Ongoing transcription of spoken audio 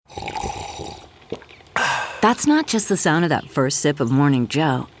That's not just the sound of that first sip of Morning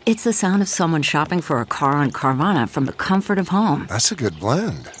Joe. It's the sound of someone shopping for a car on Carvana from the comfort of home. That's a good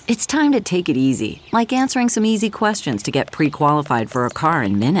blend. It's time to take it easy, like answering some easy questions to get pre-qualified for a car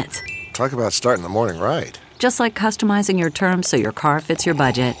in minutes. Talk about starting the morning right. Just like customizing your terms so your car fits your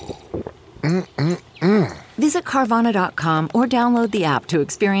budget. Visit Carvana.com or download the app to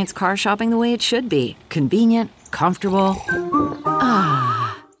experience car shopping the way it should be. Convenient, comfortable.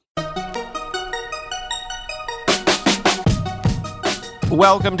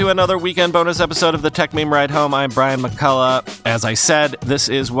 Welcome to another weekend bonus episode of the Tech Meme Ride Home. I'm Brian McCullough. As I said, this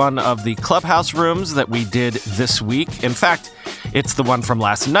is one of the Clubhouse rooms that we did this week. In fact, it's the one from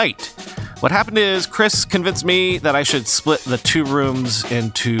last night. What happened is Chris convinced me that I should split the two rooms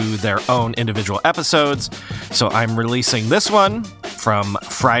into their own individual episodes. So I'm releasing this one from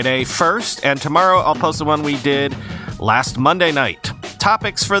Friday first, and tomorrow I'll post the one we did last Monday night.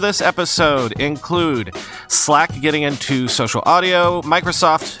 Topics for this episode include Slack getting into social audio,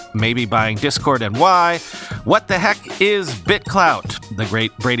 Microsoft maybe buying Discord and why, what the heck is BitClout? The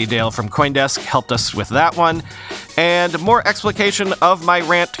great Brady Dale from CoinDesk helped us with that one, and more explication of my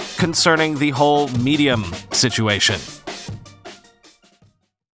rant concerning the whole Medium situation.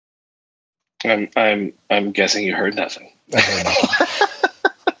 I'm guessing you heard nothing.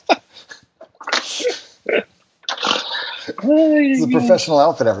 It's a professional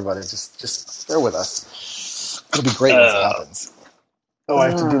outfit, everybody. Just bear with us. It'll be great when it happens. Oh, I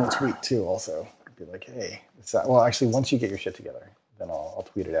have to do the tweet too, also. Be like, hey. Well, actually, once you get your shit together, then I'll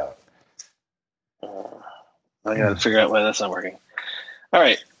tweet it out. I got to figure out why that's not working. All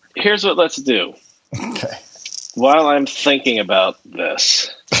right, here's what let's do. Okay. While I'm thinking about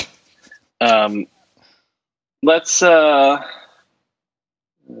this, let's screw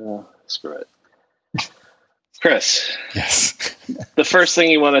it. Chris. Yes. The first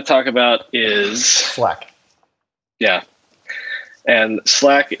thing you want to talk about is Slack. Yeah. And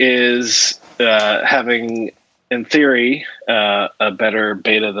Slack is having, in theory, a better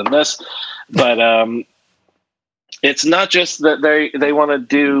beta than this. But it's not just that they want to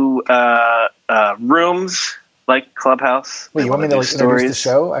do rooms like Clubhouse. Wait, you want me to introduce the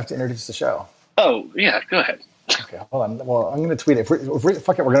show? I have to introduce the show. Oh, yeah, go ahead. Okay, hold on. Well, I'm going to tweet it. Fuck it,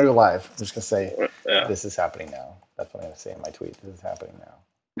 we're going to do it live. I'm just going to say, This is happening now. That's what I'm going to say in my tweet. This is happening now.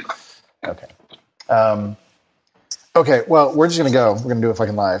 Okay. Okay, well, we're just going to go. We're going to do it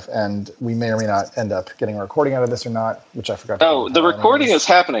fucking live, and we may or may not end up getting a recording out of this or not, which I forgot to Oh, the recording is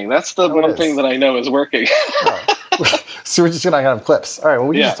happening. That's the one thing that I know is working. So we're just going to have clips. All right, well,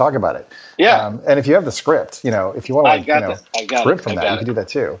 we can just talk about it. Yeah. And if you have the script, if you want to script from that, you can do that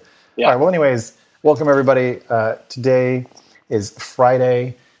too. Yeah. All right, well, anyways, welcome everybody. Today is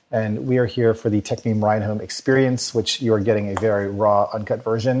Friday, and we are here for the Tech Meme Ride Home experience, which you are getting a very raw, uncut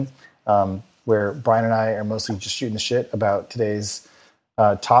version, where Brian and I are mostly just shooting the shit about today's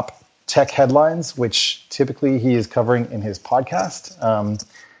top tech headlines, which typically he is covering in his podcast,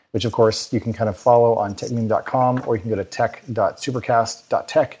 which, of course, you can kind of follow on techmeme.com, or you can go to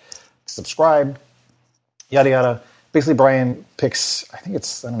tech.supercast.tech to subscribe, yada, yada. Basically, Brian picks, I think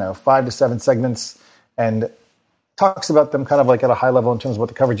it's, 5 to 7 segments and talks about them kind of like at a high level in terms of what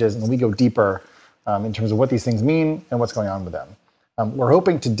the coverage is, and then we go deeper in terms of what these things mean and what's going on with them. We're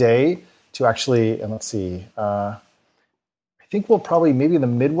hoping today to actually, and let's see, I think we'll probably, maybe the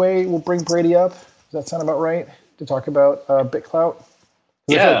midway, we'll bring Brady up. Does that sound about right? To talk about BitClout?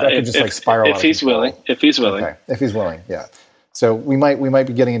 Yeah, that could just spiral. If he's willing. If he's willing. Okay. If he's willing, yeah. So we might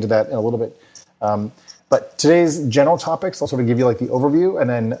be getting into that in a little bit. But today's general topics, I'll sort of give you like the overview, and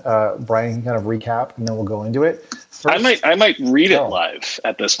then Brian can kind of recap, and then we'll go into it. First, I might read it live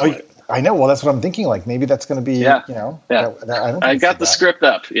at this point. I know. Well, that's what I'm thinking. Like maybe that's going to be, Yeah. I got the script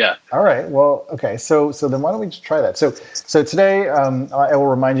up. Yeah. All right. Well, okay. So then why don't we just try that? So today I will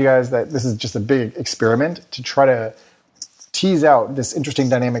remind you guys that this is just a big experiment to try to tease out this interesting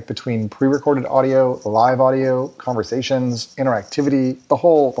dynamic between pre-recorded audio, live audio, conversations, interactivity, the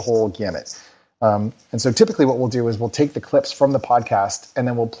whole gamut. And so typically what we'll do is we'll take the clips from the podcast and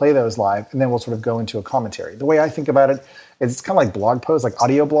then we'll play those live, and then we'll sort of go into a commentary. The way I think about it is it's kind of like blog posts, like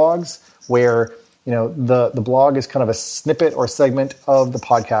audio blogs, where the blog is kind of a snippet or segment of the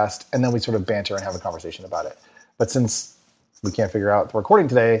podcast, and then we sort of banter and have a conversation about it. But since we can't figure out the recording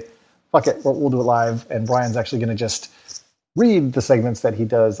today, fuck it, we'll do it live, and Brian's actually going to just read the segments that he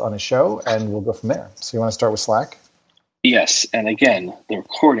does on his show, and we'll go from there. So you want to start with Slack? Yes, and again, the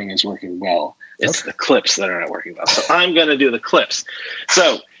recording is working well. It's the clips that are not working well. So I'm going to do the clips.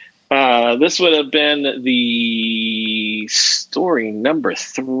 So this would have been the story number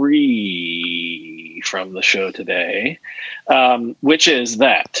 3 from the show today, which is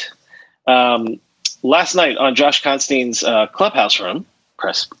that last night on Josh Constein's Clubhouse Room,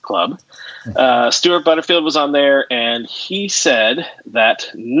 Press Club, Stuart Butterfield was on there, and he said that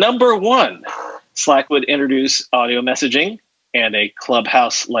number one, Slack would introduce audio messaging and a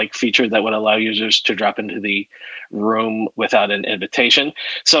Clubhouse-like feature that would allow users to drop into the room without an invitation.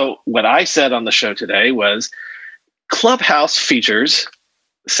 So what I said on the show today was Clubhouse features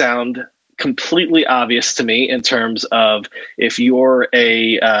sound completely obvious to me in terms of if you're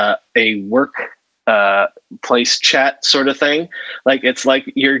a work place chat sort of thing. Like it's like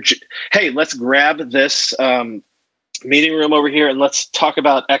hey, let's grab this meeting room over here and let's talk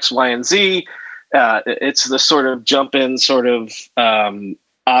about X, Y, and Z. It's the sort of jump in, sort of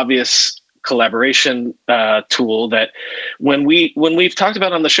obvious collaboration tool that when we've talked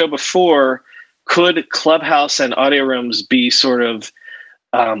about on the show before, could Clubhouse and audio rooms be sort of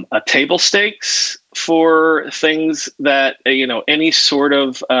a table stakes for things that any sort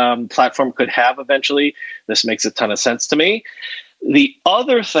of platform could have eventually? This makes a ton of sense to me. The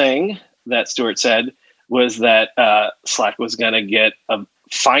other thing that Stuart said was that Slack was going to get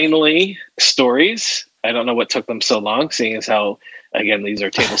finally stories. I don't know what took them so long, seeing as how, again, these are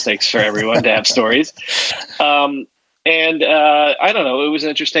table stakes for everyone to have stories. And I don't know, it was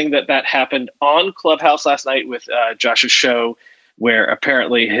interesting that happened on Clubhouse last night with Josh's show, where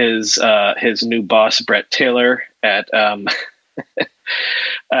apparently his new boss, Brett Taylor at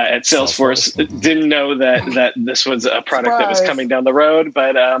Salesforce, didn't know that this was a product that was coming down the road.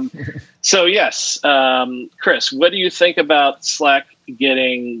 But so yes, Chris, what do you think about Slack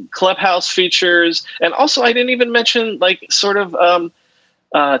getting Clubhouse features? And also, I didn't even mention like sort of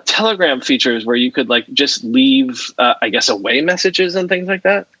Telegram features where you could like just leave, I guess, away messages and things like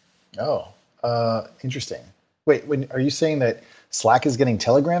that. Oh, interesting. Wait, are you saying that Slack is getting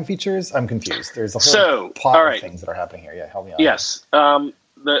Telegram features? I'm confused. There's a whole pot of things that are happening here. Yeah, help me out. Yes.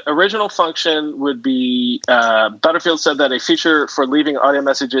 The original function would be, Butterfield said that a feature for leaving audio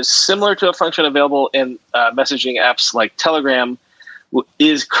messages similar to a function available in messaging apps like Telegram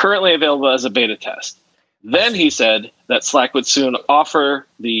is currently available as a beta test. Then he said that Slack would soon offer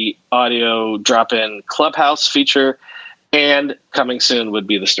the audio drop-in Clubhouse feature, and coming soon would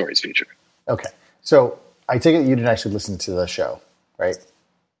be the stories feature. Okay. So I take it you didn't actually listen to the show, right?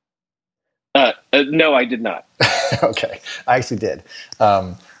 No, I did not. Okay. I actually did.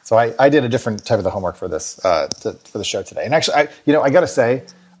 So I did a different type of the homework for this, for the show today. And actually, I got to say,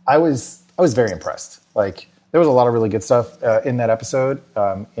 I was very impressed. Like, there was a lot of really good stuff in that episode,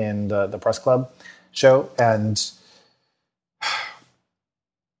 in the Press Club show. And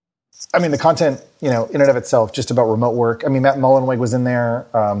I mean, the content, in and of itself, just about remote work. I mean, Matt Mullenweg was in there.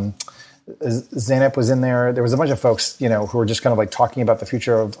 Zeynep was in there. There was a bunch of folks, who were just kind of like talking about the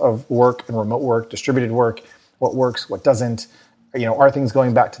future of work and remote work, distributed work, what works, what doesn't, are things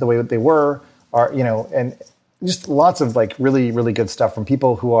going back to the way that they were, and just lots of like really, really good stuff from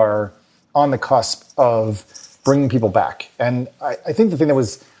people who are on the cusp of bringing people back. And I think the thing that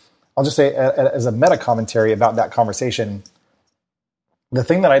was, I'll just say as a meta commentary about that conversation, the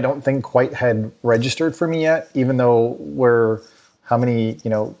thing that I don't think quite had registered for me yet, even though we're how many,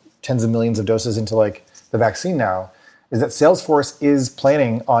 tens of millions of doses into like the vaccine now, is that Salesforce is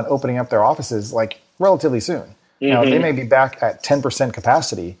planning on opening up their offices like relatively soon. Mm-hmm. Now, they may be back at 10%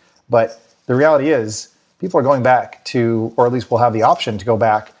 capacity, but the reality is people are going back to, or at least will have the option to go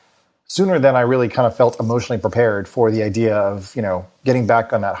back sooner than I really kind of felt emotionally prepared for the idea of, getting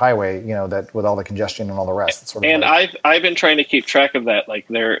back on that highway, that with all the congestion and all the rest. It's sort of and like, I've been trying to keep track of that. Like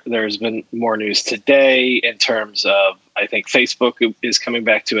there's been more news today in terms of, I think Facebook is coming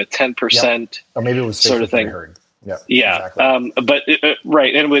back to a 10%. Yep. Or maybe it was Facebook sort of thing. I heard. Yeah. Exactly. But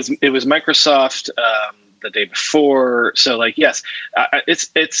right. And it was Microsoft the day before. So like, yes,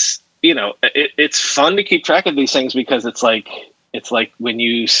 it's fun to keep track of these things because it's like when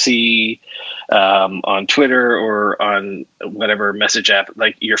you see on Twitter or on whatever message app,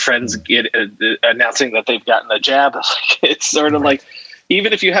 like your friends get announcing that they've gotten a jab. It's sort of like,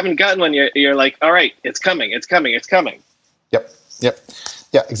 even if you haven't gotten one yet, you're like, all right, it's coming. Yep.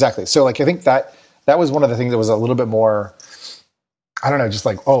 Yeah, exactly. So like, I think that was one of the things that was a little bit more, I don't know, just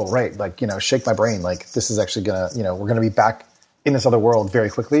like, oh, right. Like, shake my brain. Like this is actually gonna, we're going to be back in this other world very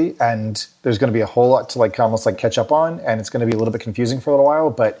quickly. And there's going to be a whole lot to like almost like catch up on. And it's going to be a little bit confusing for a little while,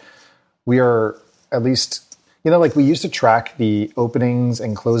 but we are at least, like we used to track the openings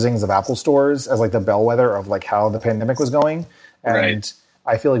and closings of Apple stores as like the bellwether of like how the pandemic was going. And right.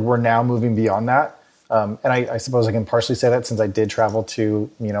 I feel like we're now moving beyond that. And I suppose I can partially say that since I did travel to,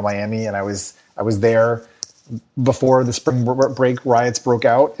 Miami, and I was there, before the spring break riots broke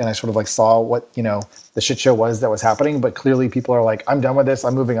out, and I sort of like saw what, the shit show was that was happening. But clearly people are like, I'm done with this.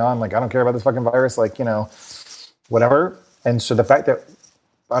 I'm moving on. Like, I don't care about this fucking virus. Like, whatever. And so the fact that,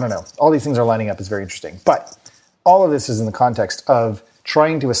 I don't know, all these things are lining up is very interesting. But all of this is in the context of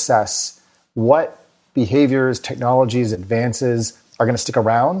trying to assess what behaviors, technologies, advances are going to stick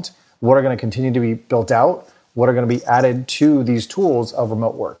around, what are going to continue to be built out, what are going to be added to these tools of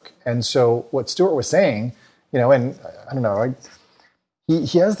remote work. And so what Stuart was saying, and I don't know,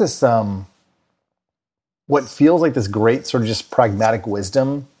 he has this, what feels like this great sort of just pragmatic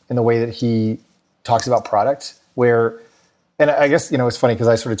wisdom in the way that he talks about product, where, and I guess, it's funny because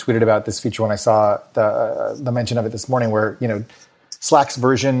I sort of tweeted about this feature when I saw the mention of it this morning, where, Slack's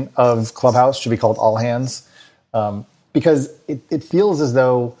version of Clubhouse should be called All Hands, because it feels as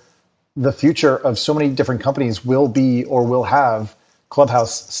though the future of so many different companies will be or will have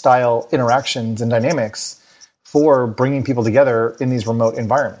Clubhouse-style interactions and dynamics for bringing people together in these remote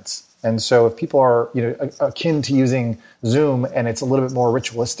environments. And so if people are akin to using Zoom and it's a little bit more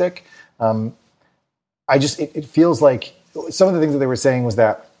ritualistic, it feels like some of the things that they were saying was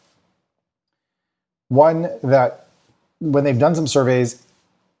that, one, that when they've done some surveys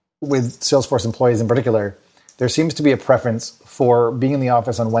with Salesforce employees in particular, there seems to be a preference for being in the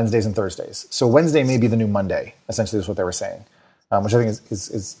office on Wednesdays and Thursdays. So Wednesday may be the new Monday, essentially is what they were saying, which I think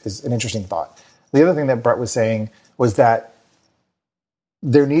is an interesting thought. The other thing that Brett was saying was that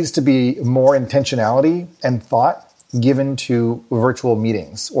there needs to be more intentionality and thought given to virtual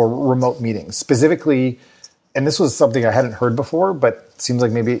meetings or remote meetings. Specifically, and this was something I hadn't heard before, but it seems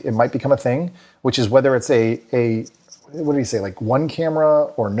like maybe it might become a thing, which is whether it's a what do you say, like one camera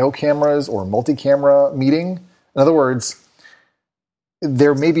or no cameras or multi-camera meeting. In other words,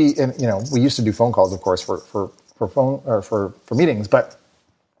 there may be, and we used to do phone calls, of course, for phone or for meetings, but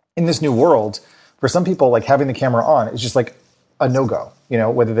in this new world, for some people, like having the camera on is just like a no-go.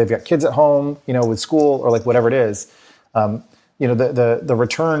 Whether they've got kids at home, with school or like whatever it is. The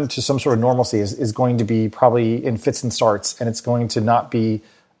return to some sort of normalcy is going to be probably in fits and starts, and it's going to not be,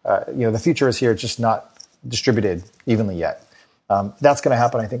 the future is here, it's just not distributed evenly yet. That's going to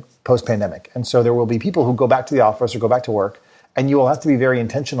happen, I think, post-pandemic. And so there will be people who go back to the office or go back to work, and you will have to be very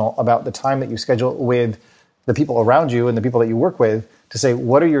intentional about the time that you schedule with the people around you and the people that you work with to say,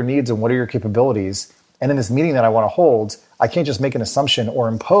 what are your needs and what are your capabilities? And in this meeting that I want to hold, I can't just make an assumption or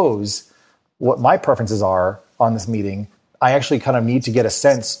impose what my preferences are on this meeting. I actually kind of need to get a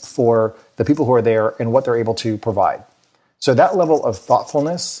sense for the people who are there and what they're able to provide. So that level of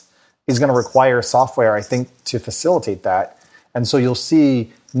thoughtfulness is going to require software, I think, to facilitate that. And so you'll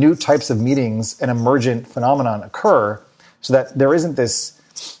see new types of meetings, an emergent phenomenon occur, so that there isn't this.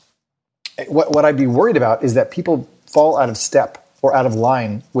 What I'd be worried about is that people fall out of step or out of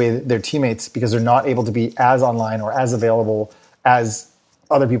line with their teammates because they're not able to be as online or as available as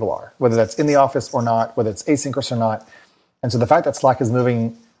other people are, whether that's in the office or not, whether it's asynchronous or not. And so the fact that Slack is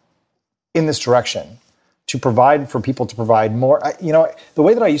moving in this direction to provide for people to provide more, the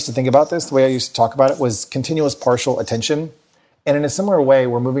way that I used to think about this, the way I used to talk about it was continuous partial attention. And in a similar way,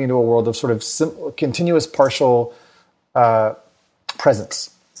 we're moving into a world of sort of continuous partial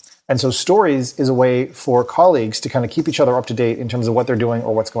presence. And so stories is a way for colleagues to kind of keep each other up to date in terms of what they're doing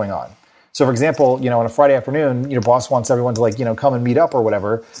or what's going on. So for example, on a Friday afternoon, your boss wants everyone to come and meet up or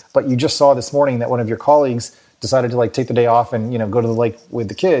whatever, but you just saw this morning that one of your colleagues decided to take the day off and go to the lake with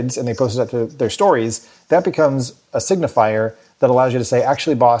the kids, and they posted that to their stories. That becomes a signifier that allows you to say,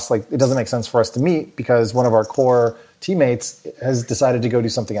 actually, boss, it doesn't make sense for us to meet because one of our core teammates has decided to go do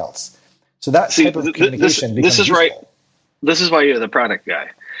something else. So that type of communication becomes useful. Right. This is why you're the product guy,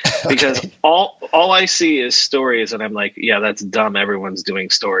 because okay. all I see is stories, and I'm like, yeah, that's dumb. Everyone's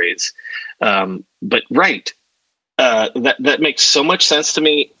doing stories, but right, that makes so much sense to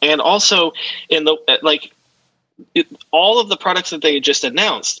me. And also in the all of the products that they just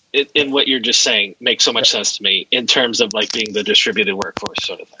announced in what you're just saying makes so much sense to me in terms of being the distributed workforce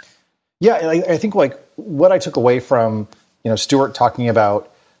sort of thing. Yeah, I think what I took away from Stuart talking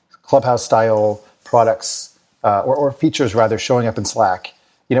about Clubhouse style products or features rather showing up in Slack,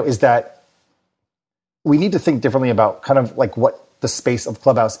 is that we need to think differently about kind of what the space of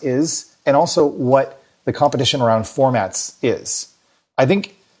Clubhouse is and also what the competition around formats is. I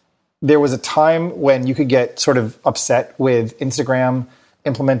think there was a time when you could get sort of upset with Instagram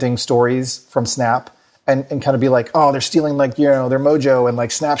implementing stories from Snap and kind of be like, oh, they're stealing their mojo,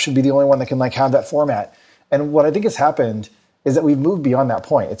 and Snap should be the only one that can have that format. And what I think has happened is that we've moved beyond that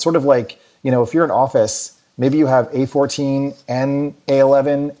point. It's sort of if you're in Office, maybe you have A14 and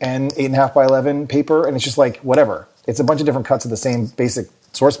A11 and 8.5 by 11 paper, and it's just whatever. It's a bunch of different cuts of the same basic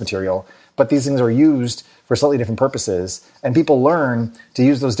source material, but these things are used for slightly different purposes, and people learn to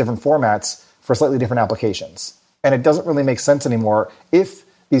use those different formats for slightly different applications. And it doesn't really make sense anymore if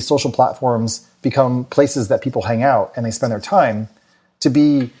these social platforms become places that people hang out and they spend their time to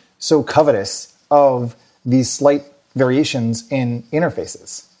be so covetous of these slight variations in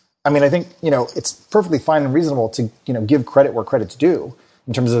interfaces. I mean, I think, it's perfectly fine and reasonable to, give credit where credit's due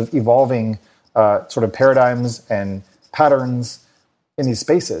in terms of evolving sort of paradigms and patterns in these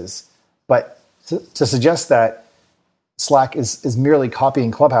spaces. But to suggest that Slack is merely copying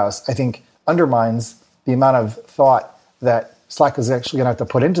Clubhouse, I think undermines the amount of thought that Slack is actually going to have to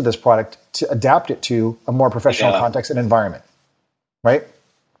put into this product to adapt it to a more professional context and environment, right?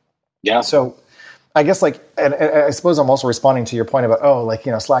 Yeah. So I guess and I suppose I'm also responding to your point about,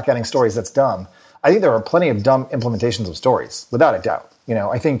 Slack adding stories, that's dumb. I think there are plenty of dumb implementations of stories, without a doubt.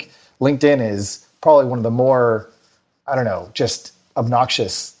 I think LinkedIn is probably one of the more, just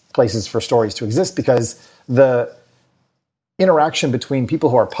obnoxious places for stories to exist because the interaction between people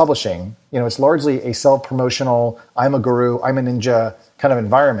who are publishing, it's largely a self-promotional, I'm a guru, I'm a ninja kind of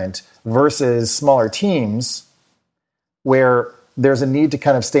environment versus smaller teams where there's a need to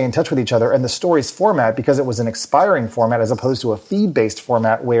kind of stay in touch with each other. And the stories format, because it was an expiring format as opposed to a feed-based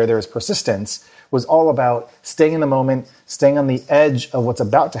format where there's persistence, was all about staying in the moment, staying on the edge of what's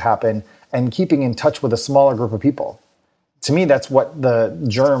about to happen, and keeping in touch with a smaller group of people. To me, that's what the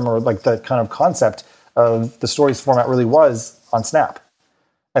germ or the kind of concept of the stories format really was on Snap.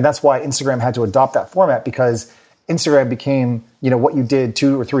 And that's why Instagram had to adopt that format, because Instagram became, what you did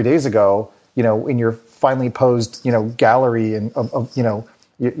 2 or 3 days ago, in your finally posed, gallery and of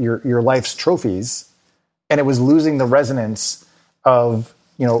your life's trophies. And it was losing the resonance of,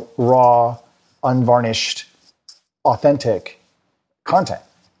 raw, unvarnished, authentic content.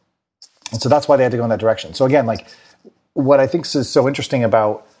 And so that's why they had to go in that direction. So again, what I think is so interesting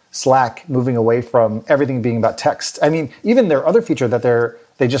about Slack moving away from everything being about text. I mean, even their other feature that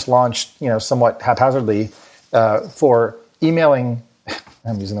they just launched, somewhat haphazardly for emailing.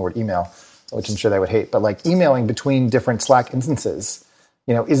 I'm using the word email, which I'm sure they would hate, but emailing between different Slack instances,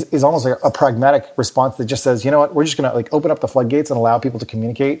 is almost like a pragmatic response that just says, you know what, we're just going to open up the floodgates and allow people to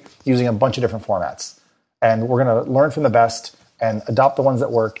communicate using a bunch of different formats, and we're going to learn from the best and adopt the ones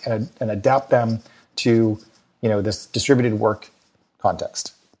that work and adapt them to this distributed work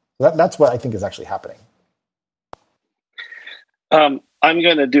context. That's what I think is actually happening. I'm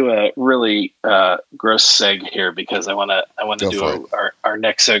going to do a really gross seg here because I want to do our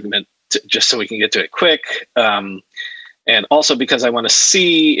next segment just so we can get to it quick, and also because I want to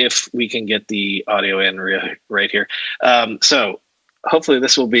see if we can get the audio in right here. So hopefully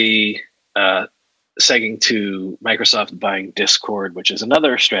this will be segging to Microsoft buying Discord, which is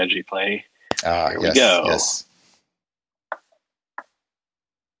another strategy play. Here we go. Yes.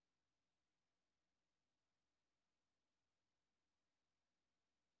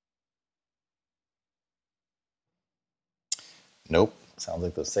 Nope. Sounds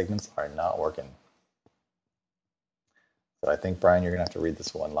like those segments are not working. So I think, Brian, you're going to have to read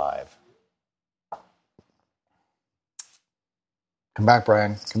this one live. Come back,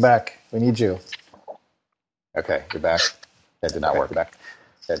 Brian. Come back. We need you. Okay, you're back. That did not work. That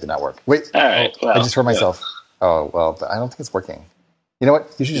did not work. Wait. All right. I just heard myself. Yeah. Oh, well, but I don't think it's working. You know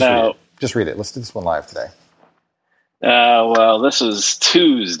what? You should just read it. Just read it. Let's do this one live today. Well, this is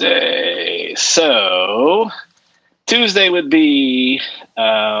Tuesday. So Tuesday would be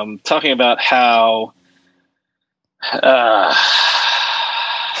talking about how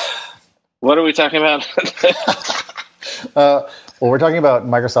what are we talking about? Well, we're talking about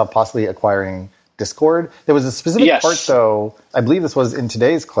Microsoft possibly acquiring Discord. There was a specific part, though, I believe this was in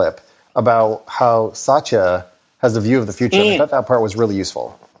today's clip, about how Satya has a view of the future. I thought that part was really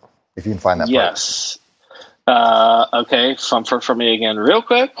useful, if you can find that part. Yes. Okay, comfort for me again real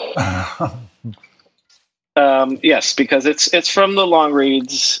quick. Yes, because it's from the long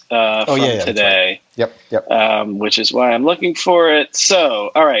reads today. Right. Yep. Which is why I'm looking for it.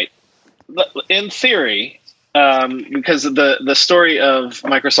 So, all right. In theory, because the story of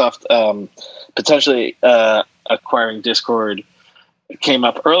Microsoft potentially acquiring Discord came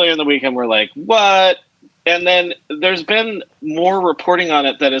up earlier in the week, and we're like, what? And then there's been more reporting on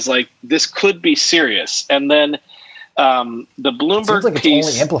it that is like, this could be serious. And then the Bloomberg piece...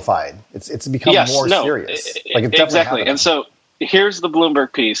 It's only amplified. It's become more serious. Exactly. And so here's the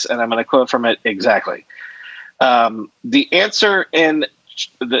Bloomberg piece, and I'm going to quote from it exactly. The answer in...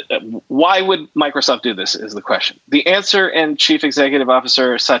 why would Microsoft do this is the question. The answer in Chief Executive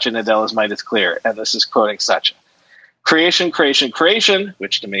Officer Satya Nadella's mind is clear, and this is quoting Satya. Creation, creation, creation,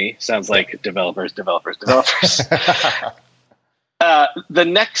 which to me sounds like developers. The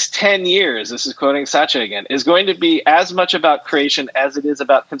next 10 years, this is quoting Satya again, is going to be as much about creation as it is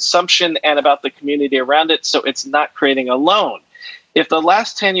about consumption and about the community around it. So it's not creating alone. If the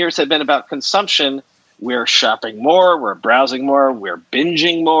last 10 years had been about consumption, we're shopping more, we're browsing more, we're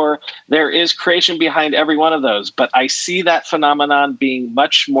binging more. There is creation behind every one of those, but I see that phenomenon being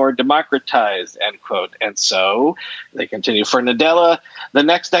much more democratized, end quote. And so they continue, for Nadella, the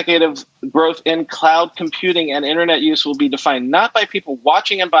next decade of growth in cloud computing and internet use will be defined not by people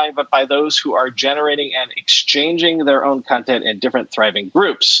watching and buying, but by those who are generating and exchanging their own content in different thriving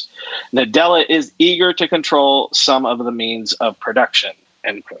groups. Nadella is eager to control some of the means of production,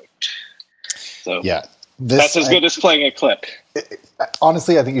 end quote. So yeah, that's as good as playing a clip.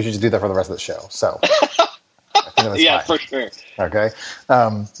 Honestly, I think you should just do that for the rest of the show. So, yeah, fine. For sure. Okay,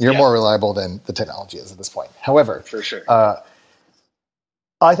 you're more reliable than the technology is at this point. However, for sure,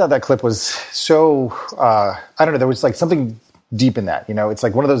 I thought that clip was so. I don't know. There was like something deep in that. It's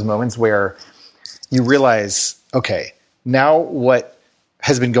like one of those moments where you realize, okay, now what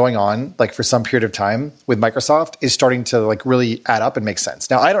has been going on like for some period of time with Microsoft is starting to like really add up and make sense.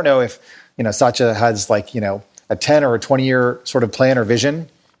 Now, I don't know if Satya has like, a 10 or a 20 year sort of plan or vision.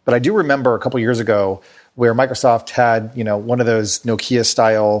 But I do remember a couple years ago where Microsoft had, one of those Nokia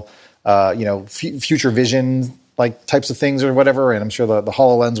style, future vision like types of things or whatever. And I'm sure the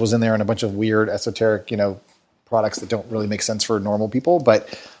HoloLens was in there and a bunch of weird esoteric, products that don't really make sense for normal people. But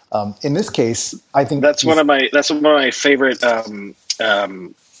in this case, I think that's one of my favorite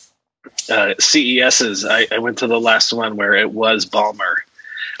CESs. I went to the last one where it was Ballmer.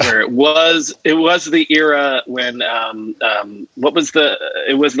 Where it was the era when it was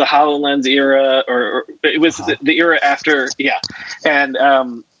the HoloLens era, or it was the era after, and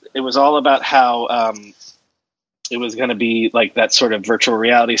it was all about how it was going to be like that sort of virtual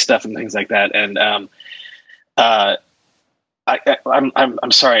reality stuff and things like that. And I'm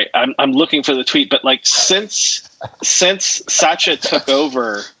sorry, I'm looking for the tweet, but like since Satya took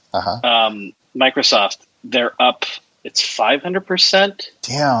over Microsoft, they're up. It's 500%.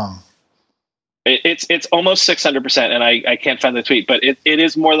 Damn. It's almost 600%, and I can't find the tweet, but it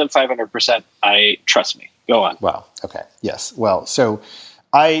is more than 500%. Trust me. Go on. Wow. Okay. Yes. Well, so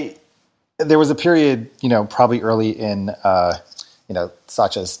there was a period, probably early in,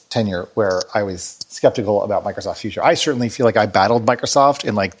 Satya's tenure where I was skeptical about Microsoft's future. I certainly feel like I battled Microsoft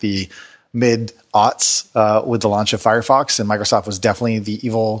in like the mid-aughts with the launch of Firefox, and Microsoft was definitely the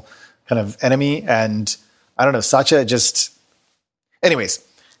evil kind of enemy. And I don't know, Satya just... Anyways,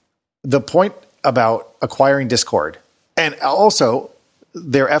 the point about acquiring Discord and also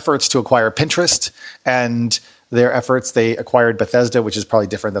their efforts to acquire Pinterest and their efforts, they acquired Bethesda, which is probably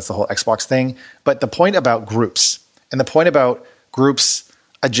different. That's the whole Xbox thing. But the point about groups and the point about groups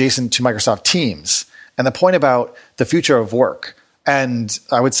adjacent to Microsoft Teams and the point about the future of work and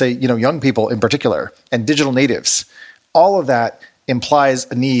I would say, young people in particular and digital natives, all of that implies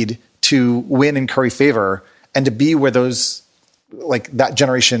a need to win and curry favor and to be where those like that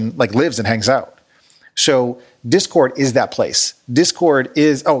generation like lives and hangs out. So Discord is that place. Discord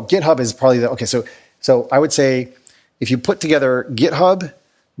is GitHub is probably so I would say if you put together GitHub,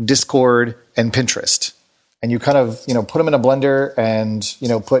 Discord, and Pinterest, and you kind of put them in a blender and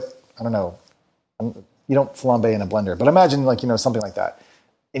put you don't flambe in a blender, but imagine like something like that,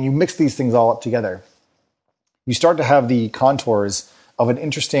 and you mix these things all up together, you start to have the contours of an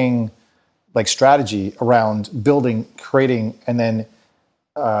interesting like strategy around building, creating, and then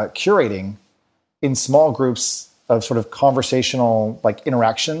curating in small groups of sort of conversational like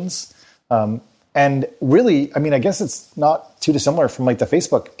interactions. And really, I mean, I guess it's not too dissimilar from like the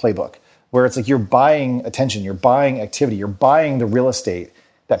Facebook playbook, where it's like you're buying attention, you're buying activity, you're buying the real estate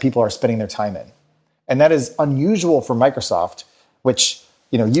that people are spending their time in. And that is unusual for Microsoft, which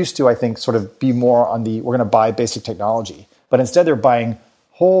used to, I think, sort of be more on the we're going to buy basic technology. But instead they're buying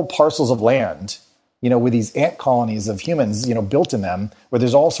whole parcels of land, with these ant colonies of humans, built in them, where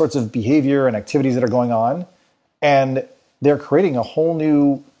there's all sorts of behavior and activities that are going on. And they're creating a whole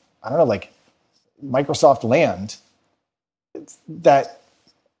new, like Microsoft land that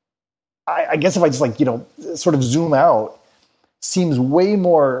I guess if I just like, sort of zoom out, seems way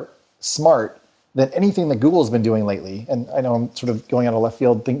more smart than anything that Google's been doing lately. And I know I'm sort of going out of left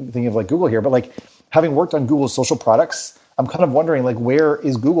field thinking of like Google here, but like having worked on Google's social products, I'm kind of wondering, like, where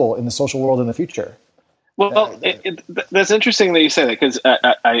is Google in the social world in the future? Well, that's interesting that you say that, because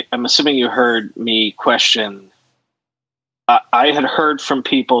I'm assuming you heard me question. I had heard from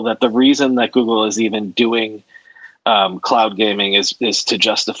people that the reason that Google is even doing cloud gaming is to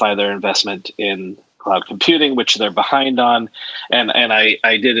justify their investment in cloud computing, which they're behind on. And I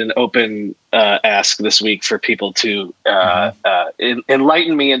did an open ask this week for people to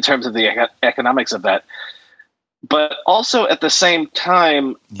enlighten me in terms of the economics of that. But also at the same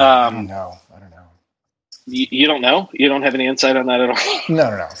time, I don't know. You don't know? You don't have any insight on that at all?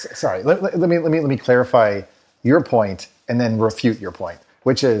 No. Sorry. Let me clarify your point and then refute your point,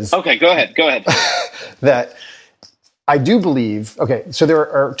 which is okay. Go ahead. That I do believe. Okay, so there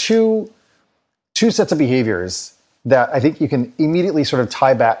are two sets of behaviors that I think you can immediately sort of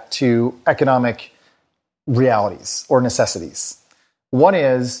tie back to economic realities or necessities. One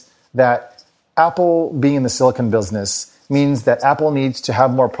is that Apple being in the silicon business means that Apple needs to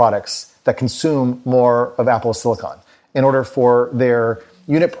have more products that consume more of Apple's silicon in order for their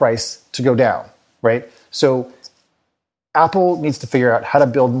unit price to go down, right? So Apple needs to figure out how to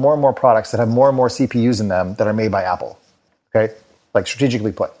build more and more products that have more and more CPUs in them that are made by Apple, okay? Like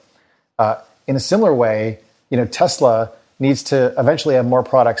strategically put. In a similar way, Tesla needs to eventually have more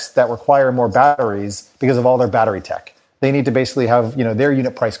products that require more batteries because of all their battery tech. They need to basically have, their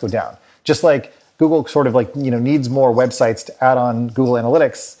unit price go down. Just like Google sort of like, needs more websites to add on Google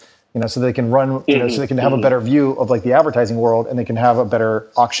Analytics, so they can run, so they can have a better view of like the advertising world and they can have a better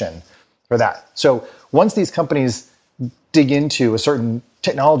auction for that. So once these companies dig into a certain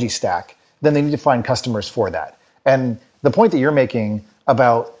technology stack, then they need to find customers for that. And the point that you're making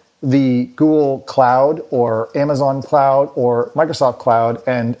about the Google Cloud or Amazon Cloud or Microsoft Cloud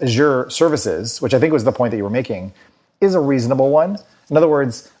and Azure services, which I think was the point that you were making, is a reasonable one. In other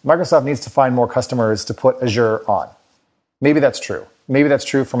words, Microsoft needs to find more customers to put Azure on. Maybe that's true. Maybe that's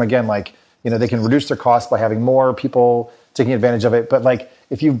true from, again, like, they can reduce their costs by having more people taking advantage of it. But like,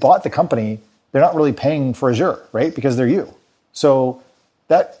 if you bought the company, they're not really paying for Azure, right? Because they're you. So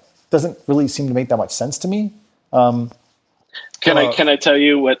that doesn't really seem to make that much sense to me. Can I tell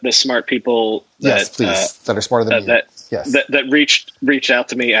you what the smart people that are smarter than me that reached out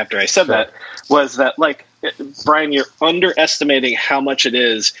to me after I said that was that, like, Brian, you're underestimating how much it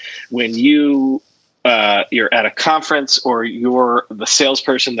is when you're at a conference or you're the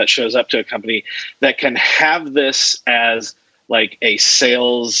salesperson that shows up to a company that can have this as like a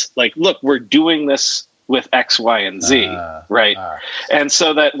sales, like, look, we're doing this with X, Y, and Z, right? And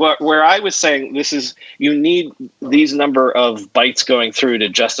so that where I was saying this is, you need these number of bytes going through to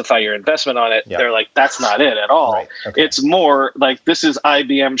justify your investment on it. Yep. They're like, that's not it at all. Right. Okay. It's more like, this is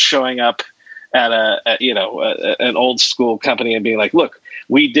IBM showing up at an old school company and being like, look,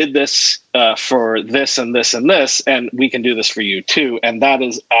 we did this for this and this and this, and we can do this for you too. And that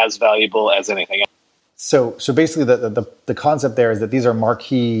is as valuable as anything else. So basically the concept there is that these are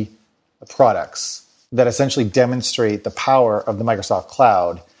marquee products that essentially demonstrate the power of the Microsoft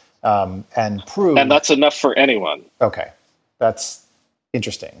Cloud and prove. And that's enough for anyone. Okay. That's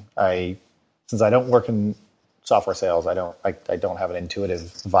interesting. Since I don't work in software sales, I don't have an intuitive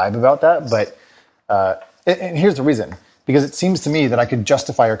vibe about that. But and here's the reason. Because it seems to me that I could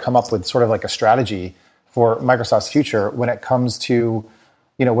justify or come up with sort of like a strategy for Microsoft's future when it comes to,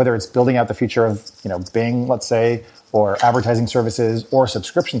 whether it's building out the future of, Bing, let's say, or advertising services or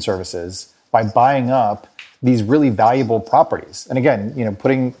subscription services by buying up these really valuable properties. And again,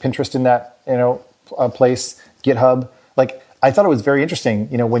 putting Pinterest in that, place, GitHub. Like, I thought it was very interesting,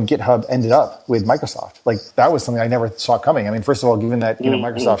 when GitHub ended up with Microsoft. Like, that was something I never saw coming. I mean, first of all, given that,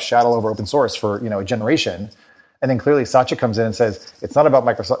 Microsoft shat all over open source for, a generation. And then clearly Satya comes in and says, it's not about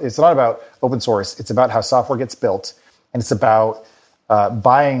Microsoft, it's not about open source, it's about how software gets built, and it's about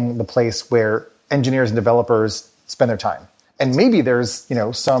buying the place where engineers and developers spend their time. And maybe there's,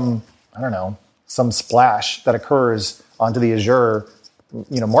 some splash that occurs onto the Azure,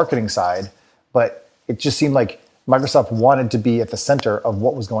 marketing side, but it just seemed like Microsoft wanted to be at the center of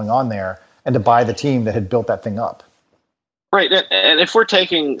what was going on there and to buy the team that had built that thing up. Right, and if we're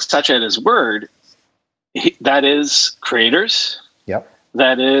taking Satya at his word, that is creators. Yep.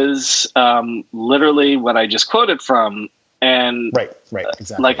 That is literally what I just quoted from. And right,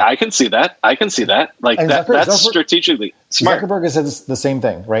 exactly. Like, I can see that. Like, that's strategically smart. Zuckerberg says the same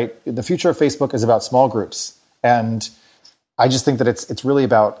thing, right? The future of Facebook is about small groups. And I just think that it's really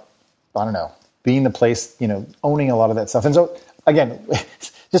about, being the place, owning a lot of that stuff. And so, again,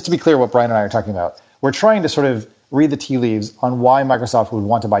 just to be clear what Brian and I are talking about, we're trying to sort of read the tea leaves on why Microsoft would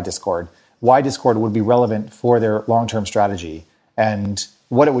want to buy Discord, why Discord would be relevant for their long-term strategy, and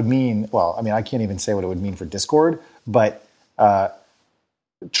what it would mean. Well, I mean, I can't even say what it would mean for Discord, but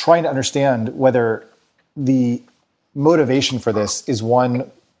trying to understand whether the motivation for this is one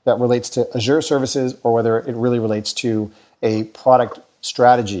that relates to Azure services or whether it really relates to a product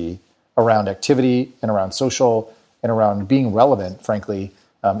strategy around activity and around social and around being relevant, frankly,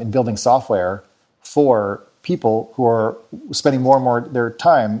 in building software for people who are spending more and more their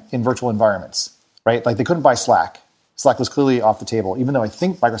time in virtual environments, right? Like they couldn't buy Slack. Slack was clearly off the table, even though I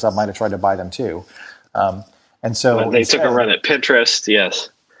think Microsoft might have tried to buy them too. And so when they took a run at Pinterest, yes.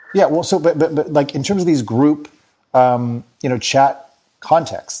 Yeah, well, so but like in terms of these group, chat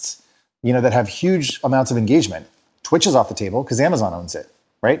contexts, that have huge amounts of engagement, Twitch is off the table because Amazon owns it,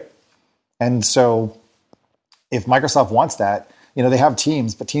 right? And so if Microsoft wants that, they have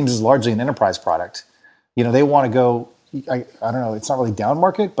Teams, but Teams is largely an enterprise product. They want to go, I don't know, it's not really down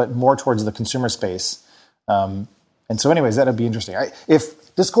market, but more towards the consumer space. And so anyways, that'd be interesting.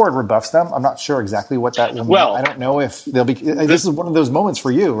 If Discord rebuffs them, I'm not sure exactly what that will mean. I don't know if they'll be, this is one of those moments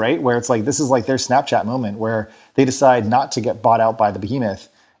for you, right? Where it's like, this is like their Snapchat moment where they decide not to get bought out by the behemoth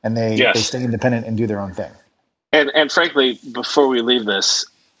and they stay independent and do their own thing. And frankly, before we leave this,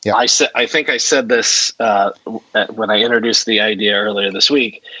 I think I said this when I introduced the idea earlier this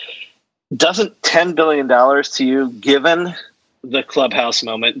week. Doesn't $10 billion to you, given the Clubhouse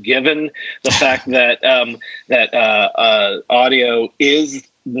moment, given the fact that audio is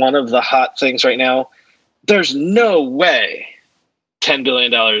one of the hot things right now, there's no way $10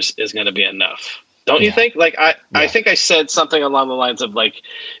 billion is going to be enough. Don't you think? Like I think I said something along the lines of like,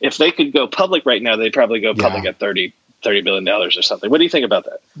 if they could go public right now, they'd probably go public at $30 billion or something. What do you think about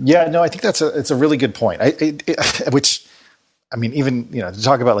that? Yeah, no, I think it's a really good point. Even to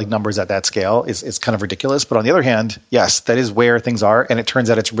talk about like numbers at that scale is kind of ridiculous. But on the other hand, yes, that is where things are, and it turns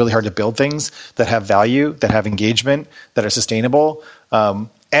out it's really hard to build things that have value, that have engagement, that are sustainable,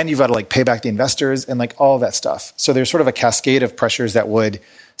 and you've got to like pay back the investors and like all of that stuff. So there's sort of a cascade of pressures that would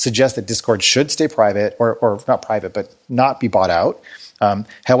suggest that Discord should stay private, or not private, but not be bought out.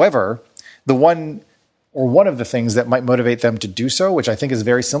 However, one of the things that might motivate them to do so, which I think is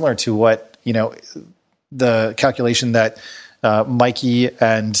very similar to what the calculation that Mikey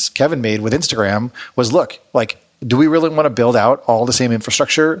and Kevin made with Instagram was, look, like, do we really want to build out all the same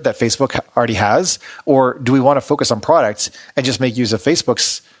infrastructure that Facebook already has? Or do we want to focus on products and just make use of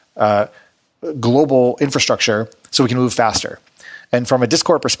Facebook's global infrastructure so we can move faster? And from a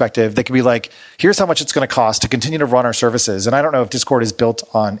Discord perspective, they could be like, here's how much it's going to cost to continue to run our services. And I don't know if Discord is built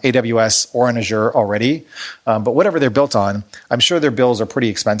on AWS or on Azure already, but whatever they're built on, I'm sure their bills are pretty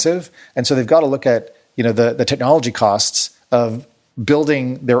expensive. And so they've got to look at the technology costs of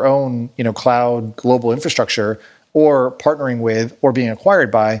building their own, cloud global infrastructure, or partnering with or being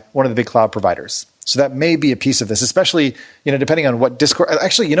acquired by one of the big cloud providers. So that may be a piece of this, especially, depending on what Discord.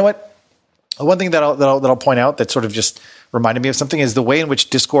 Actually, you know what? One thing that I'll point out that sort of just reminded me of something is the way in which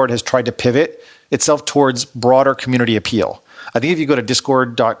Discord has tried to pivot itself towards broader community appeal. I think if you go to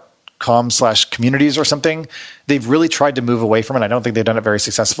discord.com/communities or something, they've really tried to move away from it. I don't think they've done it very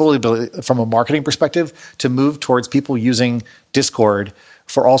successfully, but from a marketing perspective, to move towards people using Discord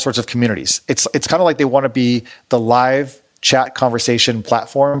for all sorts of communities. It's kind of like they want to be the live chat conversation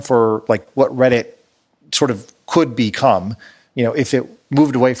platform for like what Reddit sort of could become, if it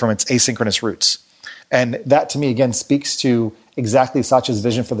moved away from its asynchronous roots. And that to me, again, speaks to exactly Satya's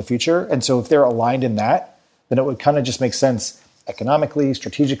vision for the future. And so if they're aligned in that, then it would kind of just make sense economically,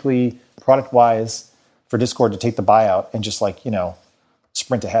 strategically, product-wise for Discord to take the buyout and just like,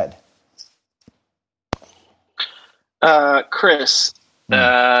 sprint ahead. Chris,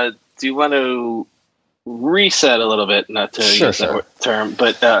 do you want to reset a little bit? Not to use that term,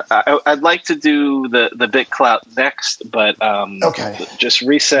 but I'd like to do the BitClout next, but just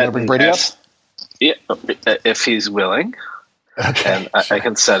reset. Bring Brady up? Yeah, if he's willing, and I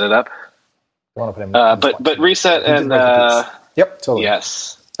can set it up. Want to put him but reset and yep, totally.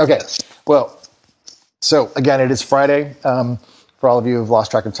 Yes. Okay. Well, so again, it is Friday for all of you who've lost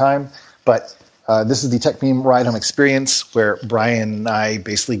track of time, but this is the Tech Meme Ride Home Experience, where Brian and I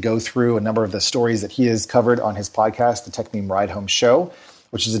basically go through a number of the stories that he has covered on his podcast, the Tech Meme Ride Home Show,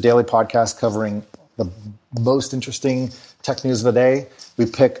 which is a daily podcast covering the most interesting tech news of the day. We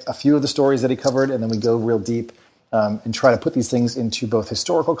pick a few of the stories that he covered, and then we go real deep and try to put these things into both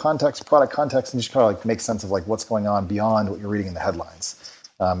historical context, product context, and just kind of like make sense of like what's going on beyond what you're reading in the headlines.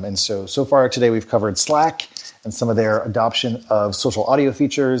 And so far today we've covered Slack and some of their adoption of social audio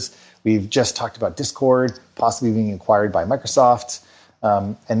features. We've just talked about Discord possibly being acquired by Microsoft.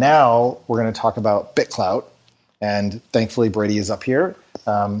 And now we're going to talk about BitClout. And thankfully Brady is up here.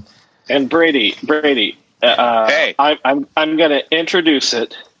 And Brady, hey. I'm going to introduce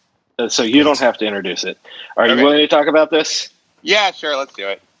it, so you don't have to introduce it. Are you willing to talk about this? Yeah, sure. Let's do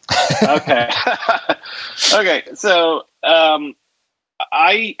it. Okay. Okay. So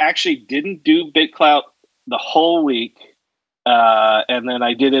I actually didn't do BitClout the whole week And then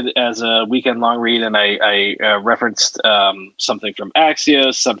I did it as a weekend long read, and I referenced something from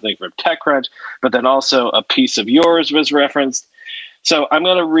Axios, something from TechCrunch, but then also a piece of yours was referenced. So I'm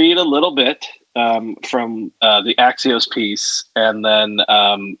going to read a little bit from the Axios piece, and then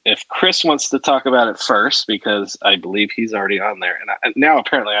if Chris wants to talk about it first, because I believe he's already on there, and now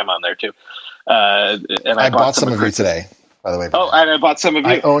apparently I'm on there too. And I bought some of you today, by the way. Oh, and I bought some of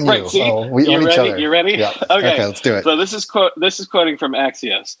you. I own you. See? Oh, we own each other. You ready? Yeah. Okay, let's do it. So this is quoting from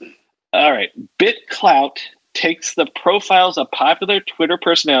Axios. All right. BitClout takes the profiles of popular Twitter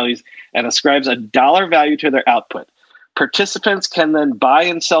personalities and ascribes a dollar value to their output. Participants can then buy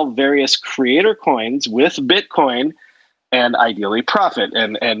and sell various creator coins with Bitcoin and ideally profit.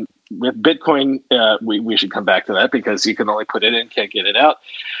 And with Bitcoin, we should come back to that because you can only put it in, can't get it out.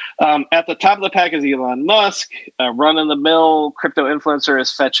 At the top of the pack is Elon Musk. Run-in-the-mill crypto influencer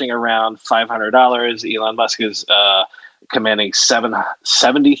is fetching around $500. Elon Musk is commanding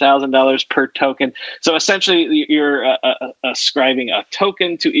 $70,000 per token. So essentially, you're ascribing a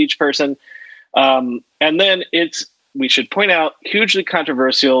token to each person. And then we should point out, hugely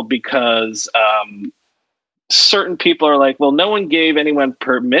controversial because certain people are like, well, no one gave anyone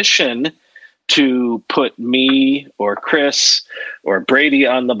permission to put me or Chris or Brady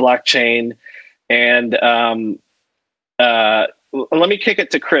on the blockchain. And let me kick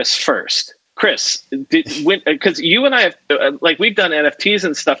it to Chris first. Chris, because you and I have we've done NFTs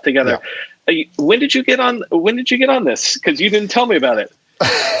and stuff together. Yeah. When did you get on this? Because you didn't tell me about it.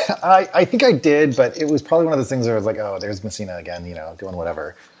 I think I did, but it was probably one of those things where I was like, oh, there's Messina again, doing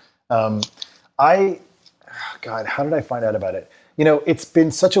whatever. God, how did I find out about it? It's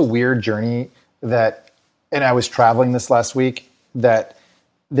been such a weird journey and I was traveling this last week, that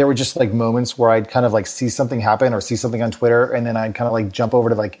there were just moments where I'd kind of see something happen or see something on Twitter, and then I'd kind of jump over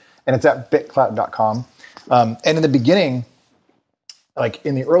to and it's at bitclout.com. And in the beginning,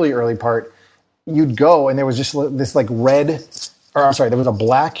 in the early part, you'd go and there was just this there was a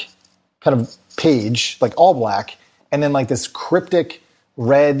black kind of page, all black, and then this cryptic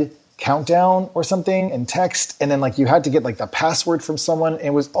red countdown or something and text, and then you had to get the password from someone, and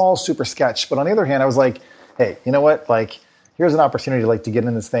it was all super sketch. But on the other hand, I was like, hey, you know what? Here's an opportunity to get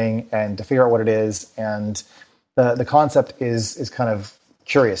in this thing and to figure out what it is, and the concept is kind of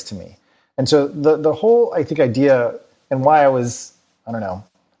curious to me. And so the whole, I think, idea and why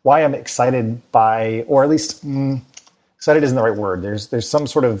why I'm excited by, or at least excited isn't the right word. There's some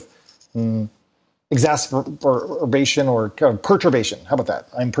sort of exacerbation or kind of perturbation. How about that?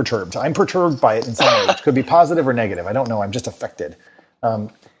 I'm perturbed. I'm perturbed by it in some way. It could be positive or negative. I don't know. I'm just affected.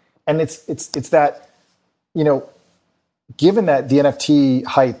 And it's that, given that the NFT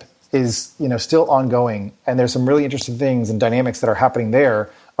hype is, still ongoing, and there's some really interesting things and dynamics that are happening there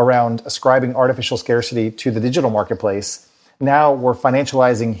around ascribing artificial scarcity to the digital marketplace. Now we're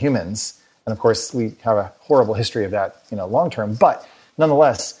financializing humans. And of course, we have a horrible history of that, long term. But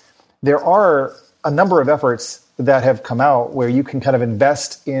nonetheless, there are a number of efforts that have come out where you can kind of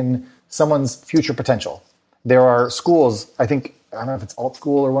invest in someone's future potential. There are schools, I don't know if it's Alt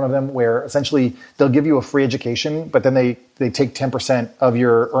School or one of them, where essentially they'll give you a free education, but then they take 10% of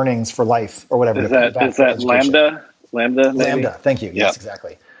your earnings for life or whatever. Is that Lambda? Maybe? Lambda, thank you. Yep. Yes,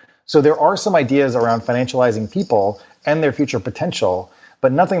 exactly. So there are some ideas around financializing people and their future potential,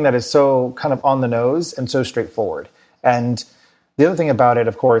 but nothing that is so kind of on the nose and so straightforward. And the other thing about it,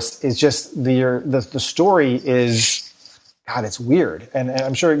 of course, is just the story is, God, it's weird. And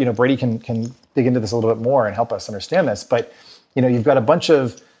I'm sure, Brady can dig into this a little bit more and help us understand this. But, you've got a bunch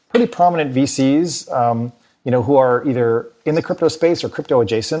of pretty prominent VCs, who are either in the crypto space or crypto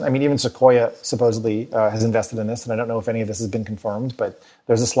adjacent. I mean, even Sequoia supposedly has invested in this, and I don't know if any of this has been confirmed, but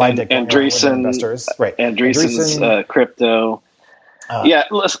there's a slide deck going on with investors. Right. Andreessen's crypto.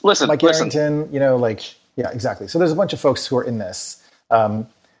 Listen. Mike Arrington, yeah, exactly. So there's a bunch of folks who are in this,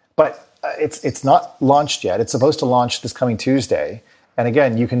 but it's not launched yet. It's supposed to launch this coming Tuesday. And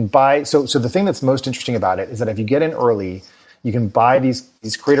again, you can buy. So the thing that's most interesting about it is that if you get in early, you can buy these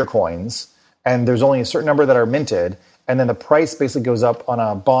creator coins, and there's only a certain number that are minted, and then the price basically goes up on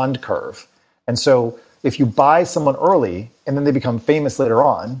a bond curve. And so if you buy someone early and then they become famous later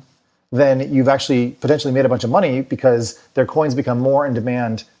on, then you've actually potentially made a bunch of money because their coins become more in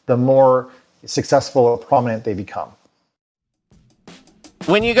demand the more successful or prominent they become.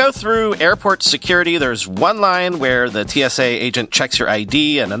 When you go through airport security, there's one line where the TSA agent checks your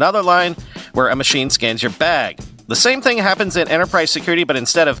ID and another line where a machine scans your bag. The same thing happens in enterprise security, but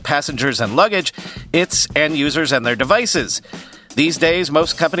instead of passengers and luggage, it's end users and their devices. These days,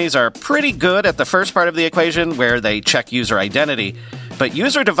 most companies are pretty good at the first part of the equation where they check user identity. but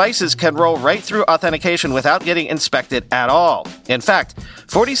user devices can roll right through authentication without getting inspected at all. In fact,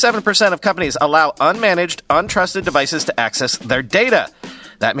 47% of companies allow unmanaged, untrusted devices to access their data.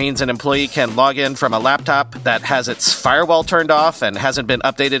 That means an employee can log in from a laptop that has its firewall turned off and hasn't been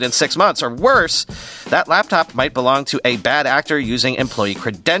updated in 6 months. Or worse, that laptop might belong to a bad actor using employee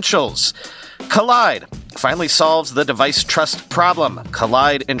credentials. Kolide finally solves the device trust problem.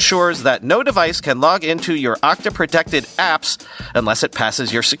 Kolide ensures that no device can log into your Okta-protected apps unless it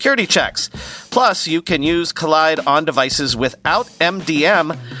passes your security checks. Plus, you can use Kolide on devices without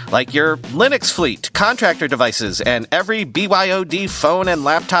MDM, like your Linux fleet, contractor devices, and every BYOD phone and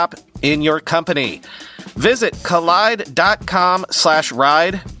laptop in your company. Visit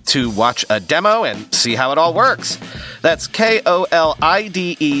kolide.com/ride to watch a demo and see how it all works. That's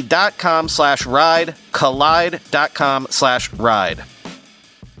KOLIDE.com/ride, kolide.com/ride.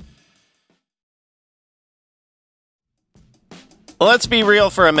 Let's be real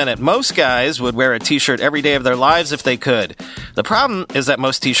for a minute. Most guys would wear a t-shirt every day of their lives if they could. The problem is that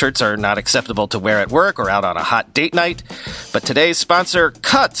most t-shirts are not acceptable to wear at work or out on a hot date night. But today's sponsor,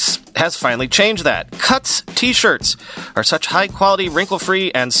 Cuts, has finally changed that. Cuts t-shirts are such high-quality,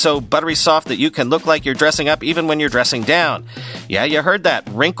 wrinkle-free, and so buttery soft that you can look like you're dressing up even when you're dressing down. Yeah, you heard that.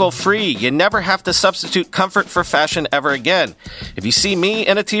 Wrinkle-free. You never have to substitute comfort for fashion ever again. If you see me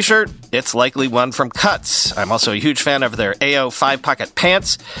in a t-shirt, it's likely one from Cuts. I'm also a huge fan of their AO 5-pocket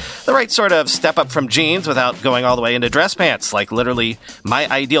pants, the right sort of step up from jeans without going all the way into dress pants, like literally my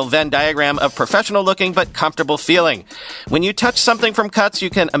ideal Venn diagram of professional looking but comfortable feeling. When you touch something from Cuts, you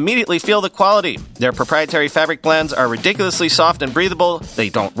can immediately feel the quality. Their proprietary fabric blends are ridiculously soft and breathable, they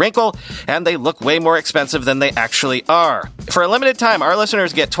don't wrinkle, and they look way more expensive than they actually are. For a limited time, our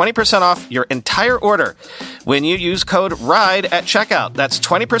listeners get 20% off your entire order when you use code RIDE at checkout. That's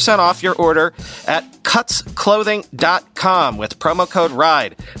 20% off your order at cutsclothing.com with promo code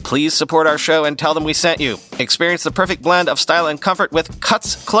RIDE. Please support our show and tell them we sent you. Experience the perfect blend of style and comfort with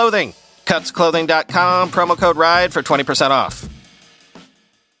Cuts Clothing. Cutsclothing.com, promo code RIDE for 20% off.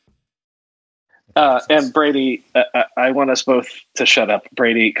 And Brady, I want us both to shut up,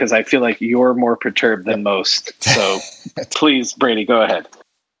 Brady, because I feel like you're more perturbed than most. So please, Brady, go ahead.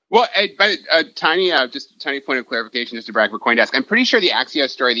 Well, but just a tiny point of clarification, just to brag for CoinDesk. I'm pretty sure the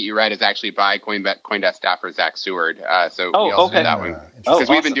Axios story that you read is actually by CoinDesk staffer Zach Seward. We also did that one because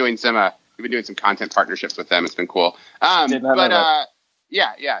we've been doing some content partnerships with them. It's been cool. So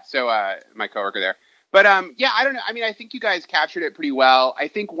my coworker there. But I don't know. I mean, I think you guys captured it pretty well. I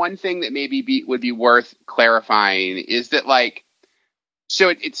think one thing that maybe would be worth clarifying is that, like, so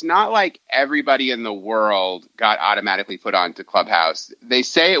it's not like everybody in the world got automatically put onto Clubhouse. They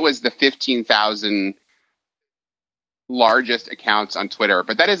say it was the 15,000 largest accounts on Twitter,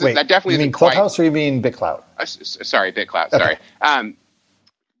 but that definitely isn't Clubhouse or you mean BitClout? Sorry, BitClout. Okay. Sorry.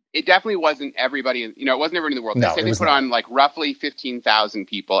 It definitely wasn't everybody. It wasn't everyone in the world. No, they said they put on like roughly 15,000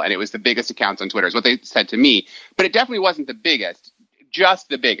 people, and it was the biggest accounts on Twitter, is what they said to me. But it definitely wasn't the biggest, just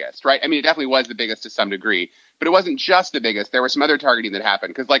the biggest, right? I mean, it definitely was the biggest to some degree, but it wasn't just the biggest. There was some other targeting that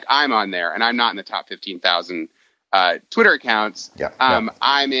happened because, like, I'm on there, and I'm not in the top 15,000 Twitter accounts. Yeah. I'm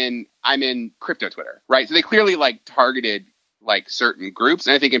in crypto Twitter, right? So they clearly like targeted like certain groups,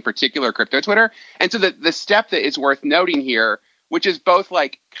 and I think in particular crypto Twitter. And so the step that is worth noting here, which is both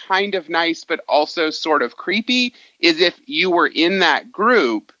like kind of nice but also sort of creepy, is if you were in that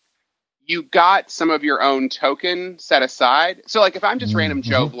group, you got some of your own token set aside. So like if I'm just random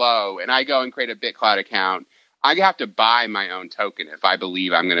Joe Blow and I go and create a BitClout account, I have to buy my own token if I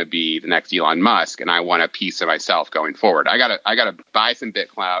believe I'm going to be the next Elon Musk and I want a piece of myself going forward. I gotta buy some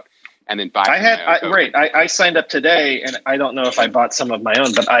BitClout and then buy. I signed up today, and I don't know if I bought some of my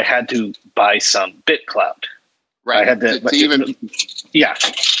own, but I had to buy some BitClout. Right. I had to even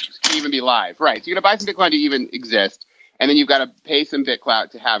be live. Right. So you're going to buy some BitClout to even exist, and then you've got to pay some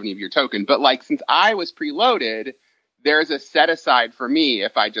BitClout to have any of your token. But like, since I was preloaded, there's a set aside for me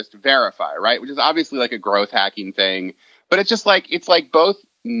if I just verify, right? Which is obviously like a growth hacking thing, but it's just like, it's like both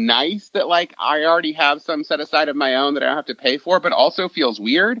nice that like I already have some set aside of my own that I don't have to pay for, but also feels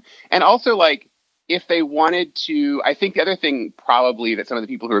weird. And also like, if they wanted to, I think the other thing probably that some of the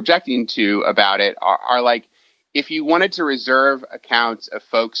people who are objecting to about it are like, if you wanted to reserve accounts of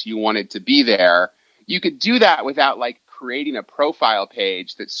folks you wanted to be there, you could do that without like creating a profile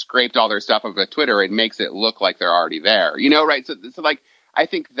page that scraped all their stuff over Twitter and makes it look like they're already there, right? So like, I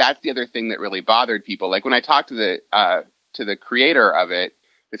think that's the other thing that really bothered people. Like when I talked to the creator of it,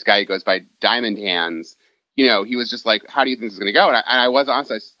 this guy who goes by Diamond Hands, he was just like, how do you think this is going to go? And I was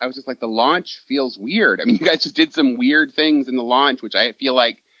honest, I was just like, the launch feels weird. I mean, you guys just did some weird things in the launch, which I feel